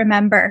help you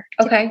remember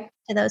to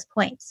those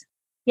points.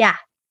 Yeah.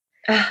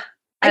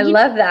 I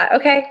love that.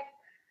 Okay.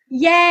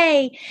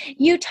 Yay.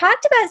 You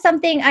talked about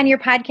something on your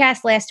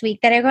podcast last week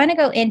that I want to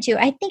go into.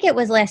 I think it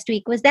was last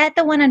week. Was that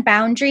the one on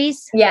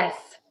boundaries? Yes.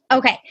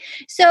 Okay.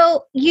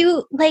 So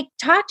you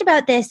talked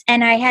about this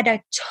and I had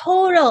a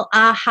total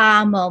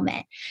aha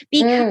moment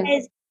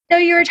because so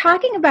you were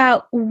talking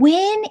about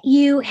when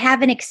you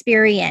have an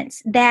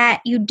experience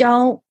that you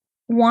don't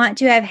want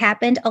to have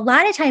happened, a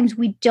lot of times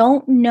we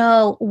don't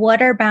know what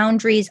our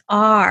boundaries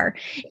are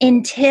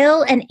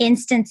until an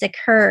instance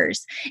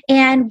occurs.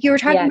 And you were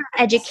talking about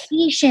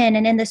education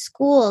and in the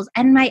schools.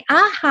 And my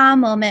aha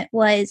moment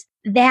was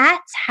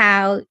that's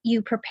how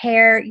you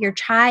prepare your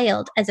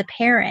child as a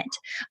parent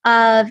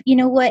of, you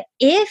know what,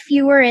 if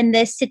you were in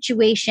this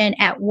situation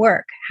at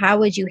work, how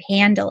would you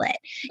handle it?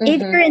 If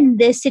you're in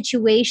this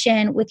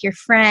situation with your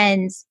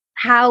friends,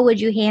 how would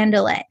you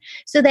handle it?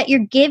 So that you're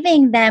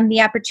giving them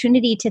the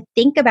opportunity to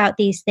think about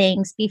these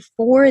things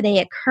before they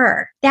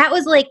occur. That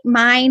was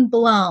mind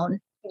blown.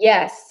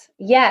 Yes.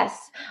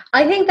 Yes.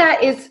 I think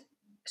that is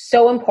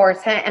so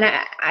important. And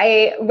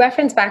I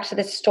reference back to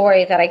this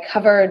story that I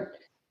covered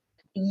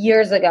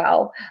years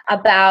ago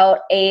about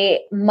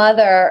a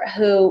mother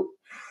who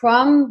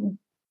from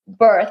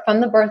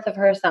the birth of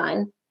her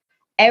son,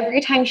 every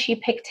time she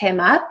picked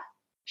him up,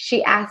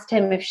 she asked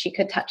him if she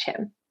could touch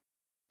him.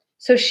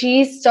 So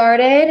she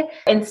started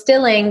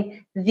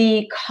instilling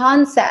the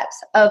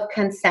concepts of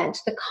consent,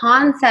 the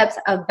concepts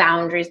of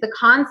boundaries, the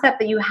concept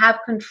that you have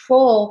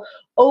control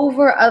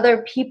over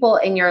other people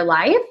in your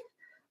life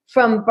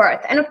from birth.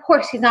 And of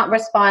course, he's not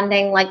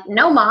responding like,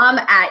 no, mom,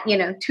 at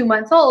 2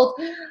 months old,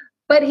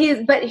 but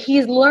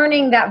he's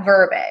learning that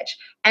verbiage.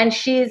 And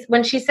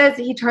when she says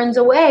he turns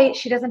away,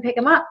 she doesn't pick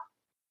him up.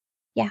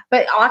 Yeah.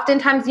 But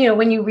oftentimes,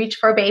 when you reach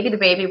for a baby, the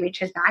baby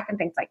reaches back and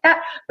things like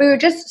that. But you're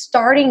just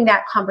starting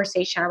that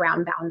conversation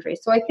around boundaries.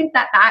 So I think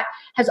that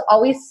has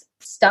always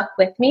stuck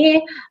with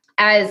me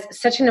as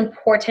such an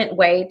important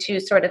way to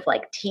sort of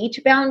teach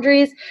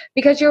boundaries,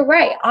 because you're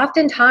right.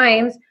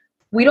 Oftentimes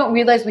we don't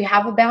realize we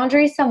have a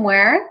boundary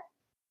somewhere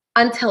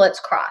until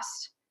it's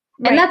crossed.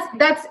 Right. And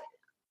that's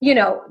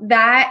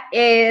that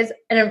is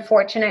an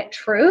unfortunate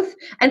truth.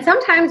 And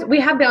sometimes we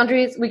have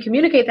boundaries, we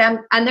communicate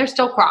them, and they're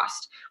still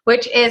crossed,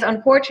 which is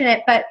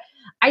unfortunate. But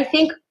I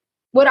think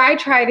what I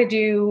try to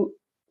do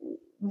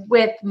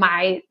with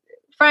my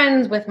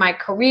friends, with my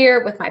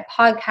career, with my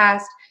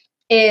podcast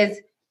is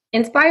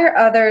inspire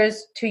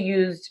others to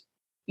use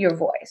your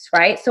voice,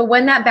 right? So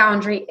when that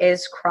boundary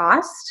is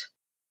crossed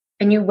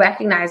and you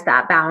recognize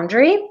that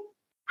boundary,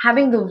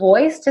 having the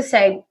voice to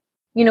say,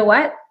 you know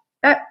what,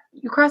 that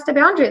you crossed a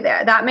boundary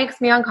there. That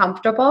makes me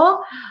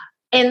uncomfortable.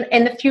 In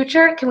the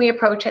future, can we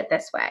approach it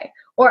this way?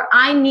 Or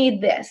I need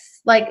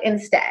this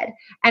instead.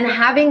 And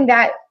having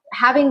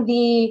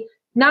the,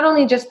 not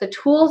only just the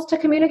tools to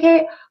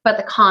communicate, but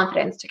the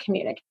confidence to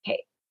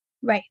communicate.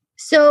 Right.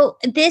 So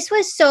this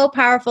was so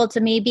powerful to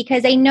me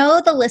because I know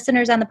the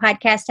listeners on the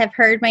podcast have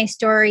heard my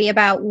story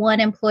about one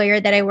employer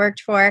that I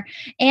worked for,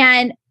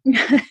 and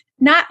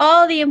not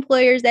all the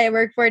employers that I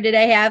worked for did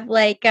I have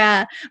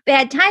a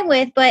bad time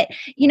with, but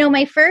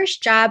my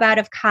first job out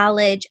of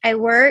college, I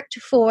worked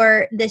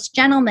for this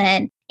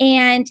gentleman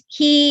and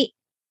he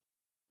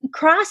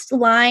crossed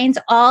lines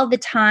all the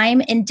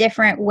time in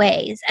different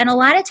ways. And a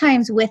lot of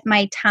times with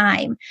my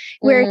time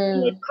where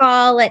he would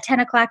call at 10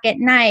 o'clock at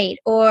night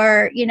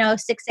or,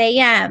 6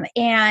 a.m.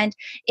 And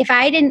if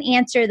I didn't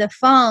answer the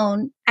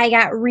phone, I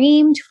got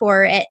reamed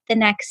for it the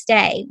next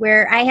day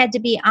where I had to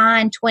be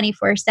on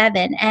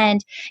 24/7.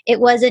 And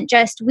it wasn't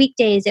just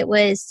weekdays, it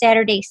was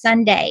Saturday,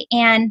 Sunday.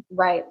 And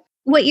right.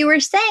 What you were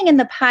saying in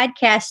the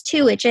podcast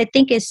too, which I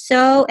think is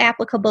so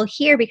applicable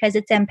here because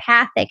it's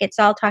empathic. It's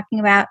all talking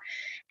about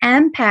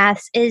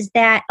empaths, is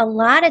that a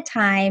lot of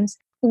times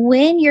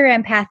when you're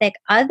empathic,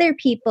 other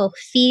people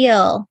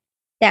feel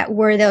that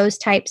we're those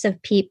types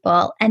of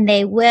people and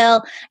they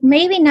will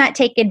maybe not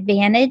take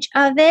advantage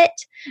of it,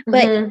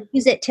 but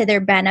use it to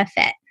their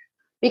benefit.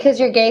 Because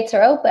your gates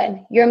are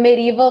open. Your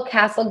medieval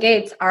castle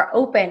gates are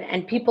open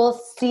and people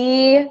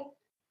see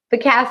the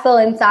castle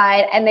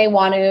inside and they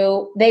want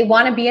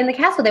to be in the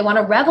castle. They want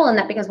to revel in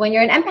that because when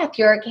you're an empath,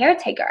 you're a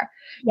caretaker.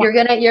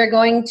 Yeah. You're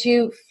going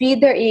to feed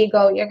their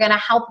ego. You're going to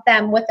help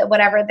them with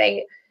whatever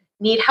they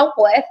need help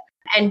with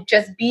and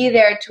just be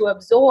there to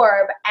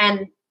absorb.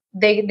 And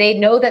they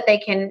know that they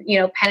can,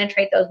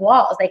 penetrate those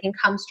walls. They can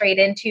come straight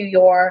into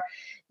your,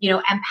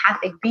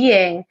 empathic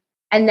being.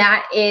 And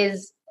that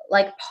is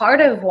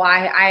part of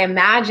why I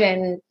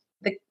imagine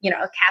the,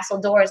 castle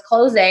doors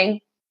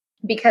closing,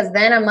 because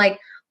then I'm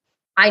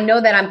I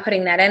know that I'm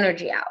putting that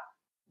energy out.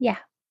 Yeah.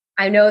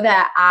 I know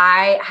that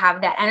I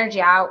have that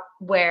energy out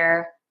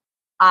where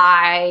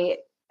I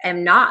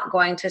am not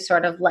going to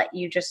sort of let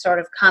you just sort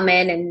of come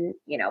in and,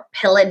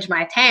 pillage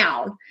my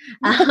town,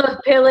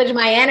 pillage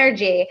my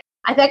energy.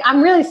 I think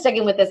I'm really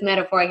sticking with this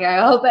metaphor here.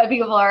 I hope that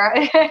people are. I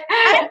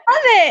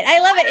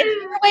love it.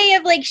 It's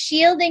a way of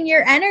shielding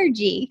your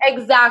energy.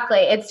 Exactly.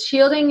 It's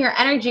shielding your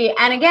energy.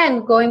 And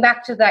again, going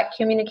back to that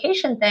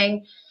communication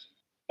thing,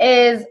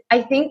 is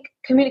I think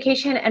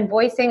communication and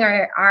voicing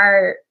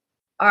are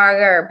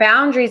our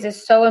boundaries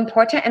is so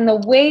important, and the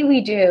way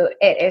we do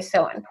it is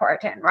so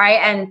important, right?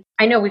 And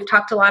I know we've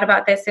talked a lot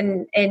about this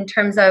in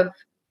terms of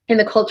in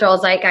the cultural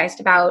zeitgeist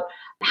about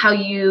how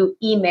you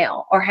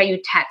email or how you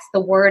text, the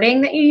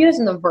wording that you use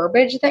and the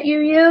verbiage that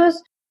you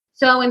use.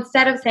 So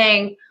instead of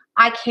saying,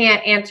 I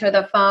can't answer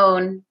the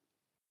phone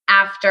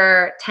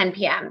after 10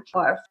 p.m.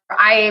 or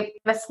I'm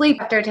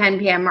asleep after 10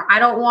 p.m. or I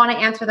don't want to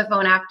answer the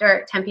phone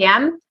after 10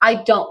 p.m., I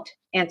don't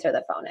answer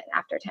the phone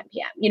after 10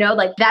 p.m. You know,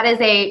 like that is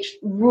a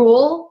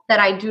rule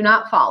that I do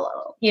not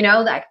follow, you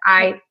know, like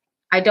I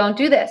don't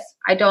do this.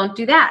 I don't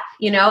do that,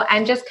 you know,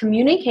 and just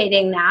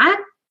communicating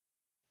that,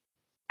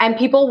 and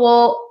people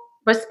will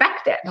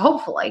respect it,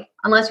 hopefully,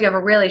 unless you have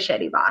a really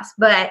shitty boss.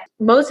 But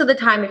most of the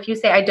time, if you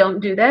say, I don't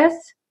do this,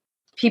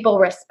 people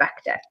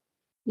respect it.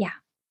 Yeah.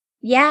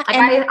 Yeah.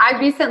 Like I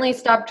recently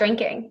stopped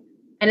drinking.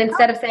 And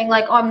instead of saying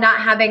like, oh, I'm not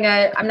having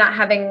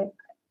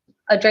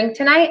a drink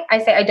tonight,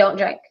 I say I don't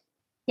drink.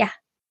 Yeah.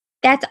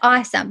 That's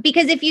awesome.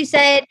 Because if you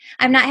said,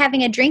 I'm not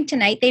having a drink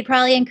tonight, they'd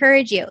probably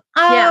encourage you.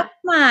 Oh, yeah.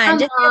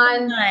 Come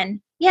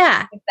on.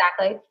 Yeah.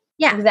 Exactly.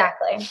 Yeah.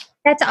 Exactly.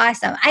 That's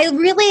awesome. I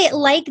really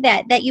like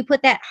that you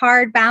put that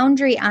hard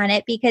boundary on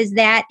it, because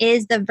that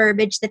is the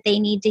verbiage that they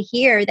need to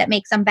hear that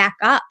makes them back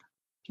up.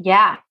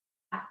 Yeah,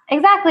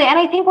 exactly. And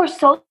I think we're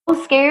so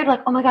scared,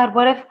 like, oh my God,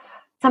 what if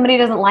somebody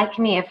doesn't like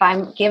me if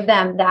I give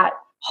them that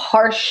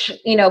harsh,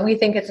 you know, I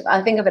think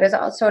of it as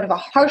a sort of a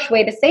harsh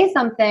way to say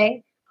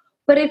something.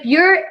 But if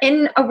you're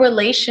in a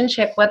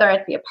relationship, whether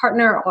it be a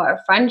partner or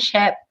a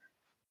friendship,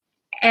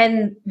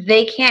 and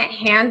they can't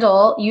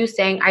handle you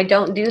saying, I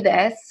don't do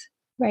this,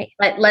 right,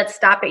 let's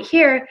stop it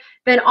here,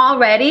 then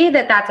already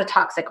that's a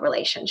toxic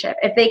relationship.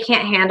 If they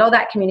can't handle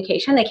that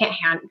communication, they can't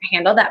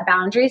handle that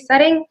boundary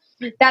setting,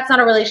 that's not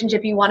a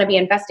relationship you want to be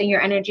investing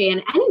your energy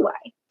in anyway.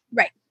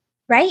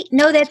 Right?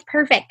 No, that's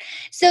perfect.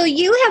 So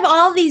you have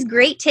all these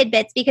great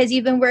tidbits because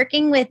you've been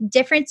working with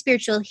different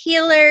spiritual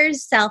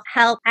healers,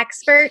 self-help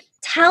experts.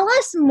 Tell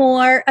us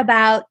more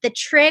about the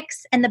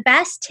tricks and the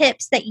best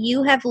tips that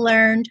you have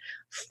learned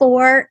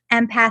for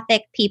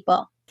empathic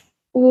people.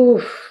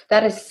 Ooh,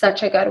 that is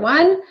such a good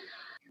one.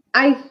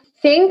 I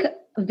think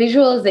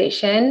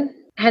visualization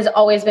has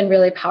always been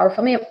really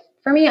powerful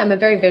for me. I'm a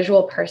very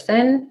visual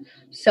person.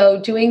 So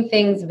doing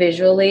things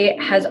visually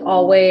has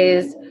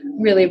always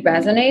really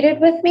resonated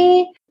with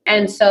me.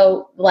 And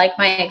so like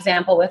my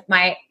example with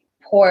my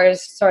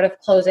pores sort of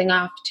closing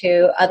off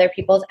to other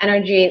people's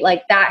energy,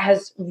 like that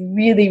has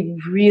really,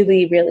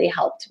 really, really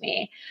helped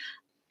me.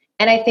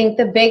 And I think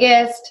the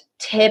biggest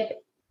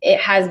tip, it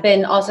has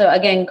been also,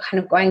 again,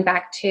 kind of going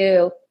back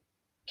to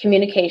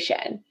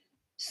communication.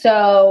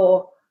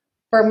 So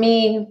for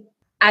me,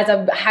 as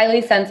a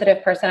highly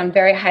sensitive person, I'm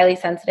very highly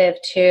sensitive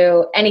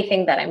to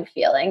anything that I'm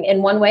feeling.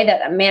 And one way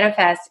that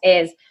manifests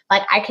is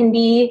like I can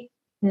be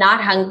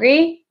not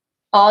hungry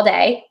all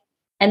day,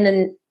 and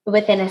then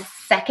within a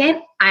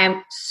second,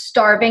 I'm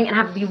starving and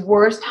have the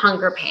worst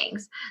hunger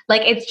pangs.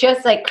 Like it's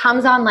just like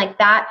comes on like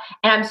that.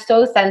 And I'm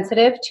so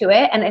sensitive to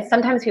it. And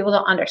sometimes people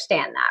don't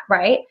understand that,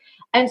 right?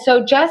 And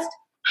so just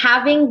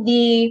having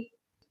the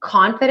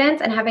confidence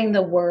and having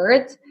the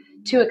words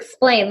to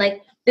explain,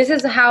 like, this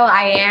is how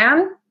I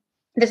am.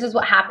 This is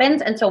what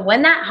happens. And so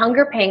when that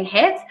hunger pang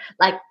hits,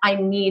 like I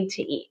need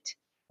to eat.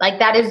 Like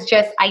that is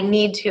just, I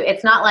need to,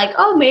 it's not like,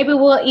 oh, maybe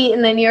we'll eat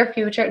in the near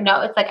future.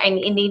 No, it's like,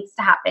 it needs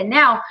to happen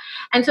now.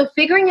 And so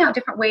figuring out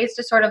different ways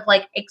to sort of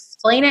like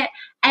explain it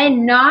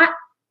and not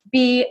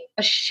be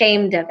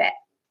ashamed of it,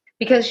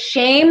 because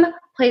shame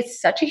plays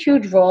such a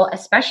huge role,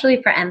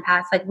 especially for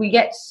empaths. Like we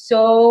get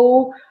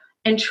so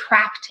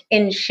entrapped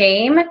in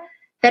shame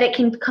that it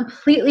can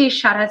completely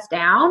shut us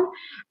down.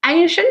 And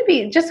you shouldn't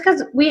be, just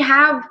because we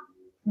have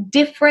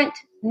different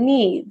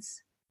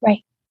needs.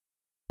 Right.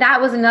 That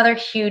was another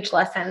huge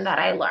lesson that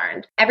I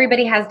learned.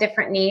 Everybody has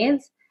different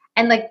needs,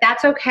 and like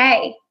that's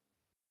okay.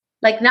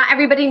 Like not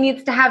everybody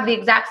needs to have the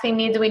exact same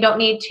needs, and we don't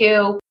need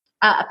to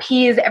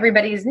appease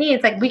everybody's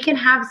needs. Like we can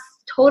have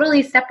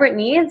totally separate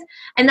needs,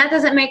 and that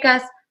doesn't make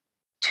us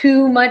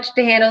too much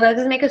to handle. That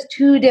doesn't make us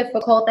too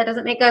difficult. That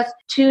doesn't make us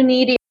too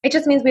needy. It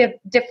just means we have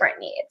different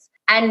needs.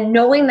 And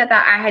knowing that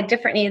I had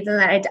different needs and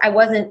that I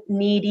wasn't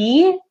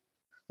needy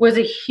was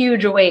a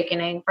huge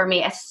awakening for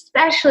me,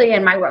 especially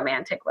in my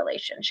romantic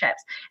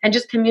relationships, and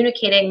just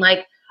communicating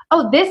like,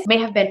 oh, this may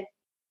have been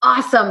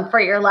awesome for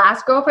your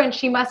last girlfriend.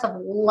 She must have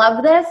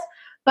loved this.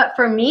 But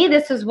for me,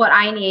 this is what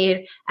I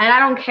need. And I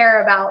don't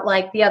care about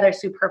like the other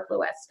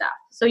superfluous stuff.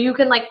 So you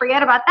can like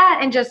forget about that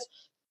and just,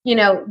 you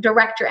know,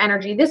 direct your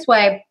energy this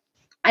way.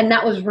 And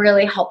that was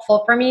really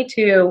helpful for me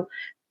to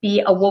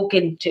be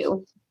awoken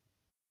to.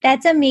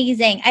 That's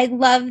amazing. I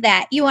love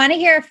that. You want to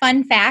hear a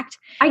fun fact?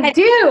 I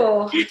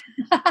do.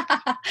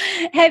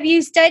 Have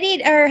you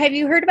studied or have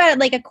you heard about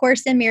like A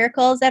Course in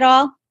Miracles at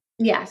all?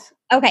 Yes.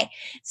 Okay.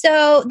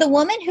 So the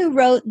woman who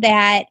wrote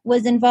that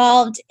was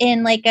involved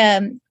in like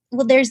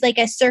well, there's like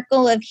a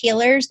circle of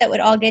healers that would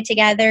all get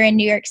together in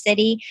New York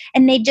City,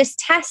 and they just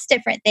test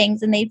different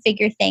things and they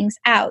figure things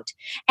out.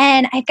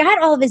 And I've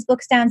got all of his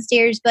books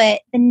downstairs,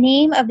 but the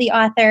name of the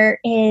author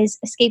is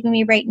escaping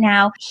me right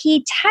now.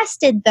 He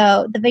tested,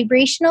 though, the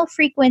vibrational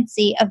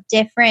frequency of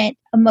different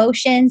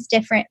emotions,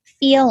 different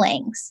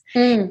feelings.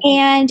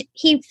 And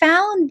he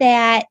found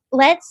that,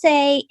 let's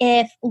say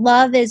if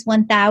love is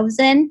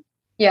 1,000,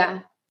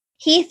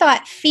 he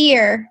thought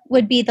fear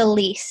would be the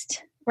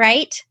least,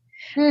 right?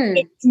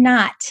 It's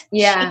not.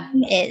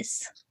 Shame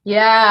is.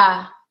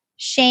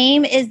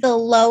 Shame is the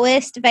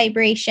lowest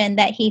vibration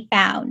that he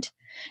found.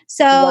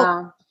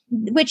 So,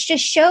 which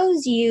just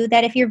shows you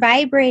that if you're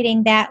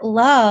vibrating that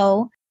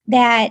low,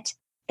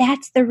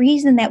 that's the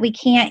reason that we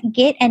can't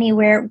get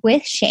anywhere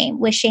with shame,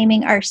 with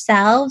shaming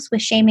ourselves,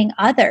 with shaming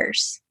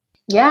others.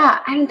 Yeah.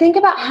 And think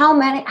about how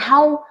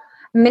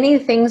many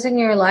things in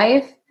your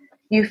life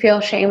you feel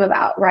shame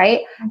about,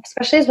 right?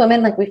 Especially as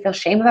women, like we feel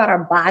shame about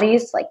our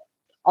bodies, like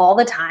all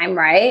the time,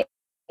 right?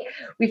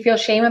 We feel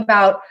shame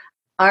about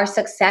our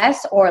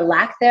success or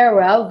lack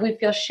thereof. We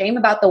feel shame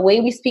about the way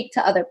we speak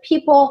to other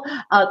people,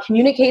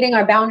 communicating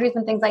our boundaries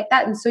and things like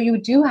that. And so you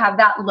do have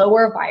that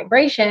lower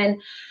vibration.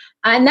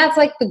 And that's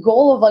like the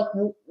goal of like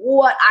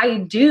what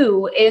I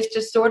do is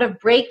to sort of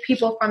break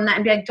people from that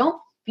and be like, don't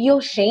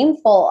feel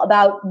shameful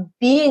about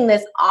being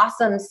this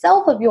awesome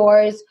self of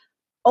yours.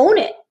 Own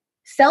it,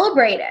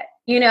 celebrate it,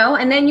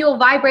 and then you'll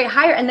vibrate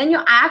higher, and then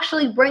you'll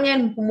actually bring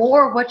in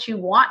more of what you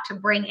want to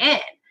bring in.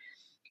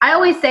 I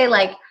always say,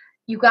 like,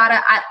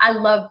 I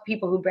love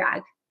people who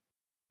brag.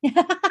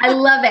 I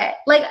love it.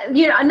 Like,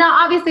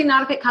 now obviously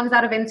not if it comes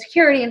out of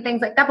insecurity and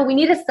things like that, but we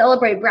need to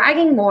celebrate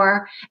bragging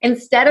more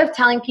instead of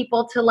telling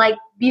people to like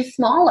be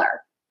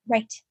smaller.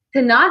 Right.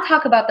 To not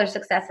talk about their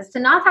successes, to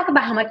not talk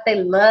about how much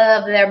they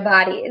love their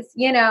bodies,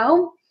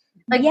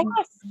 Like, yes.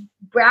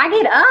 Brag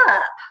it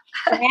up.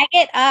 Brag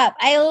it up.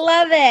 I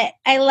love it.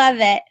 I love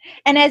it.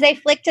 And as I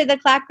flick to the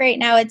clock right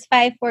now, it's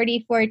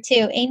 5:44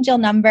 too. Angel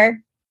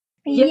number.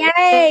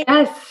 Yay.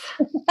 Yes.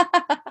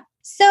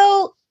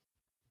 So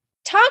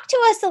talk to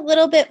us a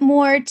little bit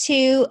more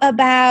too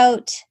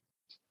about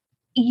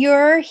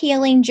your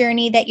healing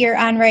journey that you're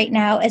on right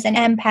now as an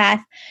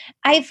empath.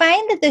 I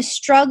find that the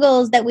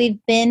struggles that we've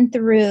been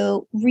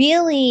through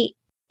really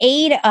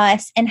aid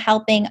us in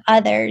helping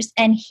others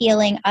and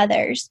healing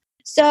others.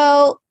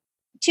 So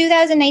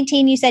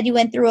 2019, you said you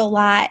went through a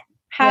lot.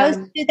 How's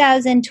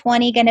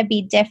 2020 going to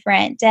be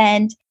different?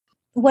 And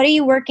what are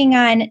you working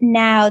on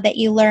now that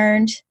you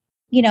learned,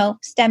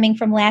 stemming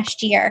from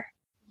last year?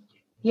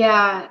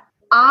 Yeah,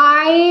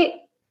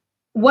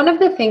 one of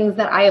the things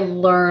that I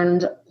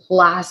learned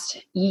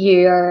last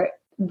year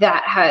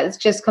that has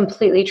just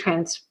completely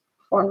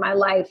transformed my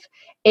life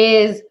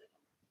is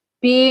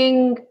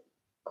being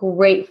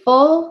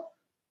grateful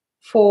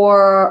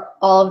for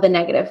all of the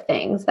negative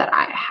things that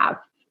I have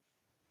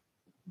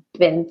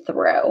been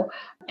through.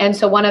 And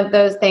so one of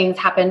those things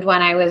happened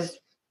when I was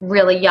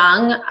really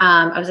young.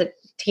 I was a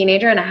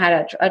teenager and I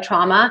had a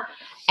trauma,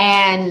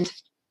 and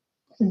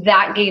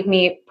that gave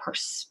me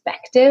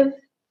perspective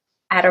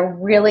at a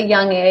really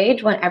young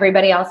age when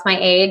everybody else my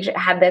age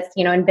had this,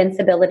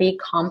 invincibility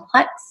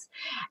complex.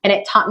 And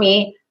it taught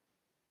me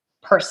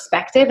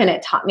perspective, and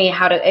it taught me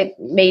it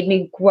made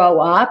me grow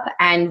up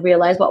and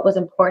realize what was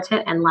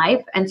important in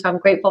life. And so I'm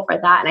grateful for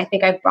that. And I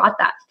think I've brought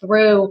that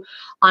through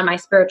on my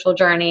spiritual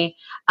journey,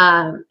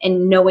 and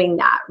knowing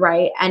that,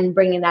 right, and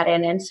bringing that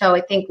in. And so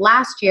I think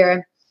last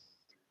year,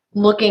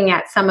 looking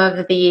at some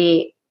of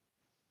the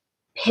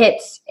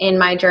pits in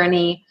my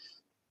journey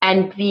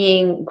and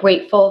being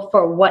grateful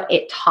for what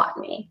it taught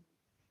me,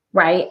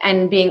 right?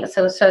 And being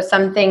so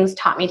some things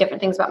taught me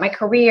different things about my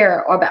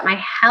career or about my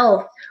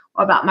health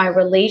or about my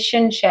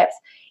relationships,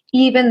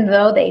 even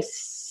though they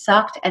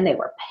sucked and they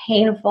were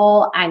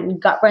painful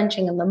and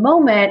gut-wrenching in the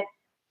moment.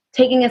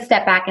 Taking a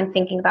step back and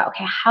thinking about,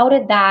 okay,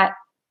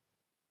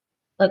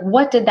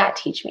 what did that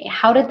teach me?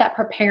 How did that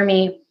prepare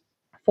me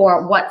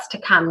for what's to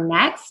come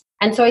next?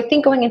 And so I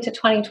think going into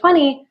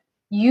 2020,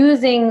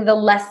 using the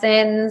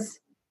lessons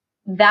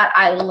that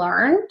I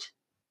learned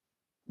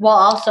while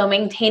also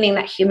maintaining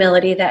that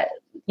humility that,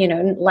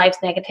 life's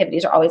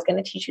negativities are always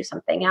going to teach you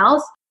something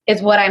else,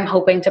 is what I'm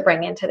hoping to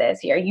bring into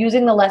this year.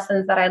 Using the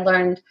lessons that I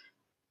learned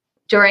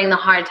during the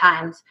hard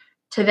times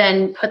to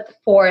then put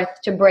forth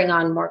to bring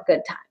on more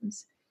good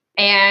times.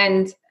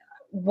 And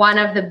one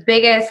of the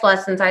biggest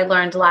lessons I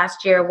learned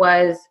last year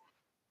was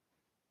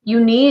you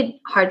need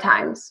hard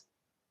times.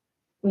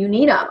 You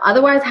need them.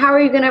 Otherwise, how are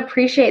you going to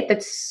appreciate the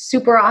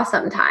super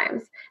awesome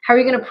times? How are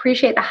you going to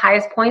appreciate the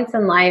highest points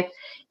in life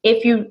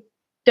if you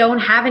don't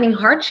have any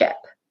hardship?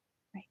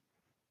 Right.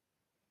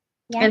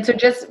 Yeah. And so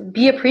just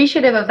be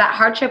appreciative of that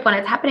hardship when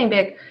it's happening.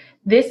 Big.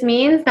 This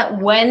means that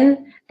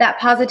when that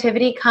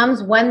positivity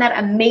comes, when that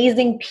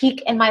amazing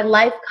peak in my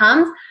life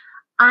comes,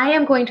 I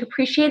am going to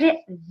appreciate it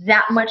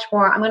that much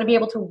more. I'm going to be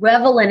able to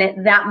revel in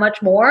it that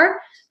much more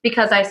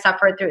because I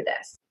suffered through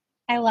this.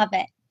 I love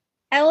it.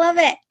 I love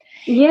it.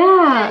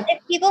 Yeah.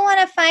 If people want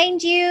to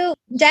find you,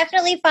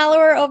 definitely follow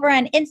her over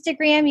on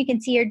Instagram. You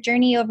can see your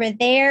journey over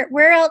there.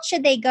 Where else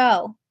should they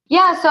go?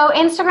 Yeah, so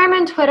Instagram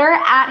and Twitter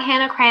at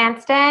Hannah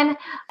Cranston.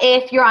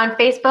 If you're on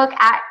Facebook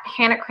at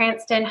Hannah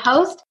Cranston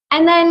Host.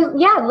 And then,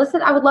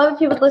 listen, I would love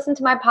if you would listen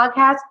to my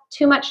podcast,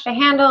 Too Much to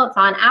Handle. It's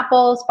on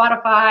Apple,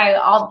 Spotify,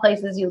 all the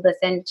places you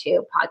listen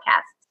to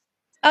podcasts.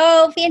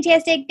 Oh,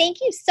 fantastic. Thank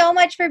you so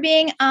much for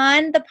being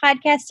on the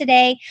podcast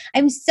today.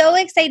 I'm so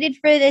excited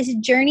for this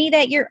journey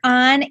that you're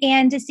on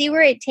and to see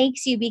where it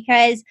takes you,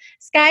 because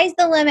sky's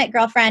the limit,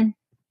 girlfriend.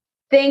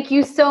 Thank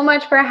you so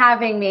much for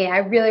having me. I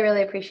really,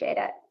 really appreciate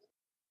it.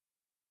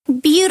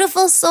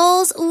 Beautiful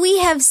souls, we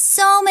have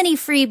so many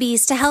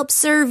freebies to help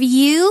serve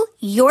you,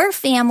 your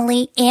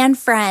family, and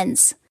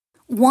friends.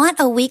 Want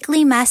a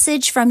weekly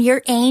message from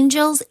your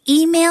angels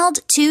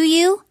emailed to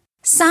you?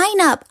 Sign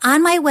up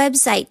on my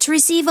website to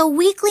receive a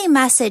weekly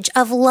message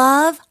of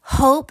love,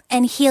 hope,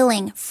 and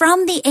healing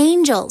from the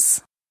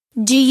angels.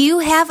 Do you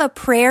have a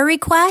prayer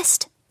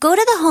request? Go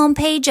to the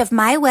homepage of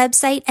my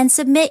website and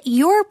submit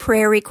your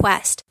prayer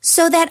request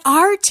so that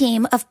our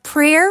team of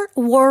prayer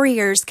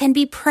warriors can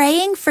be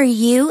praying for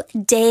you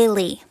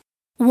daily.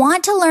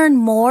 Want to learn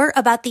more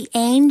about the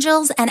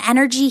angels and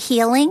energy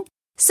healing?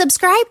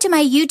 Subscribe to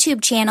my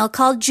YouTube channel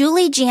called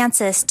Julie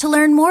Jancius to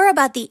learn more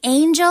about the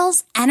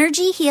angels,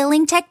 energy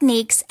healing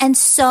techniques, and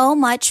so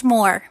much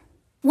more.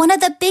 One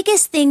of the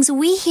biggest things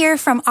we hear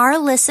from our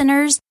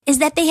listeners is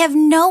that they have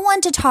no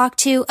one to talk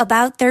to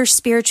about their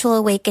spiritual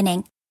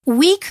awakening.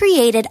 We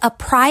created a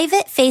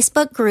private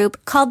Facebook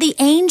group called the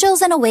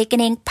Angels and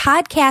Awakening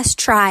Podcast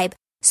Tribe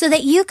so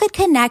that you could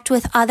connect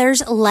with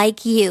others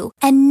like you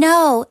and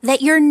know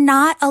that you're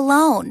not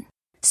alone.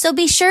 So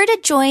be sure to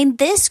join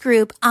this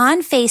group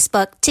on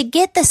Facebook to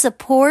get the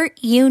support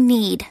you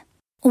need.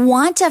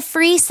 Want a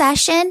free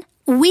session?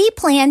 We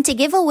plan to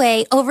give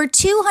away over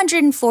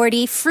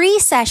 240 free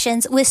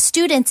sessions with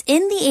students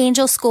in the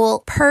Angel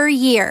School per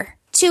year.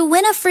 To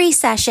win a free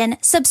session,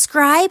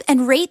 subscribe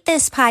and rate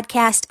this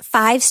podcast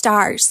 5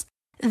 stars.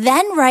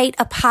 Then write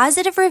a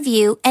positive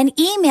review and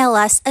email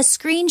us a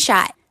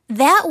screenshot.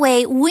 That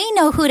way we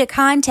know who to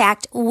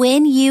contact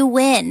when you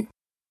win.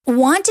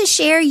 Want to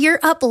share your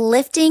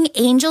uplifting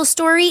angel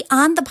story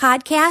on the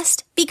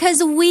podcast?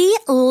 Because we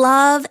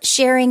love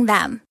sharing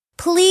them.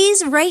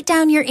 Please write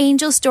down your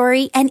angel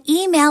story and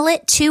email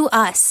it to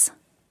us.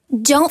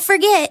 Don't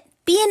forget,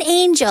 be an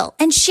angel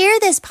and share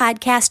this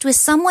podcast with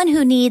someone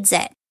who needs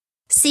it.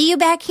 See you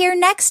back here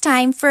next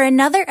time for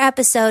another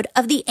episode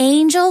of the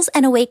Angels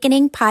and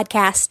Awakening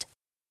podcast.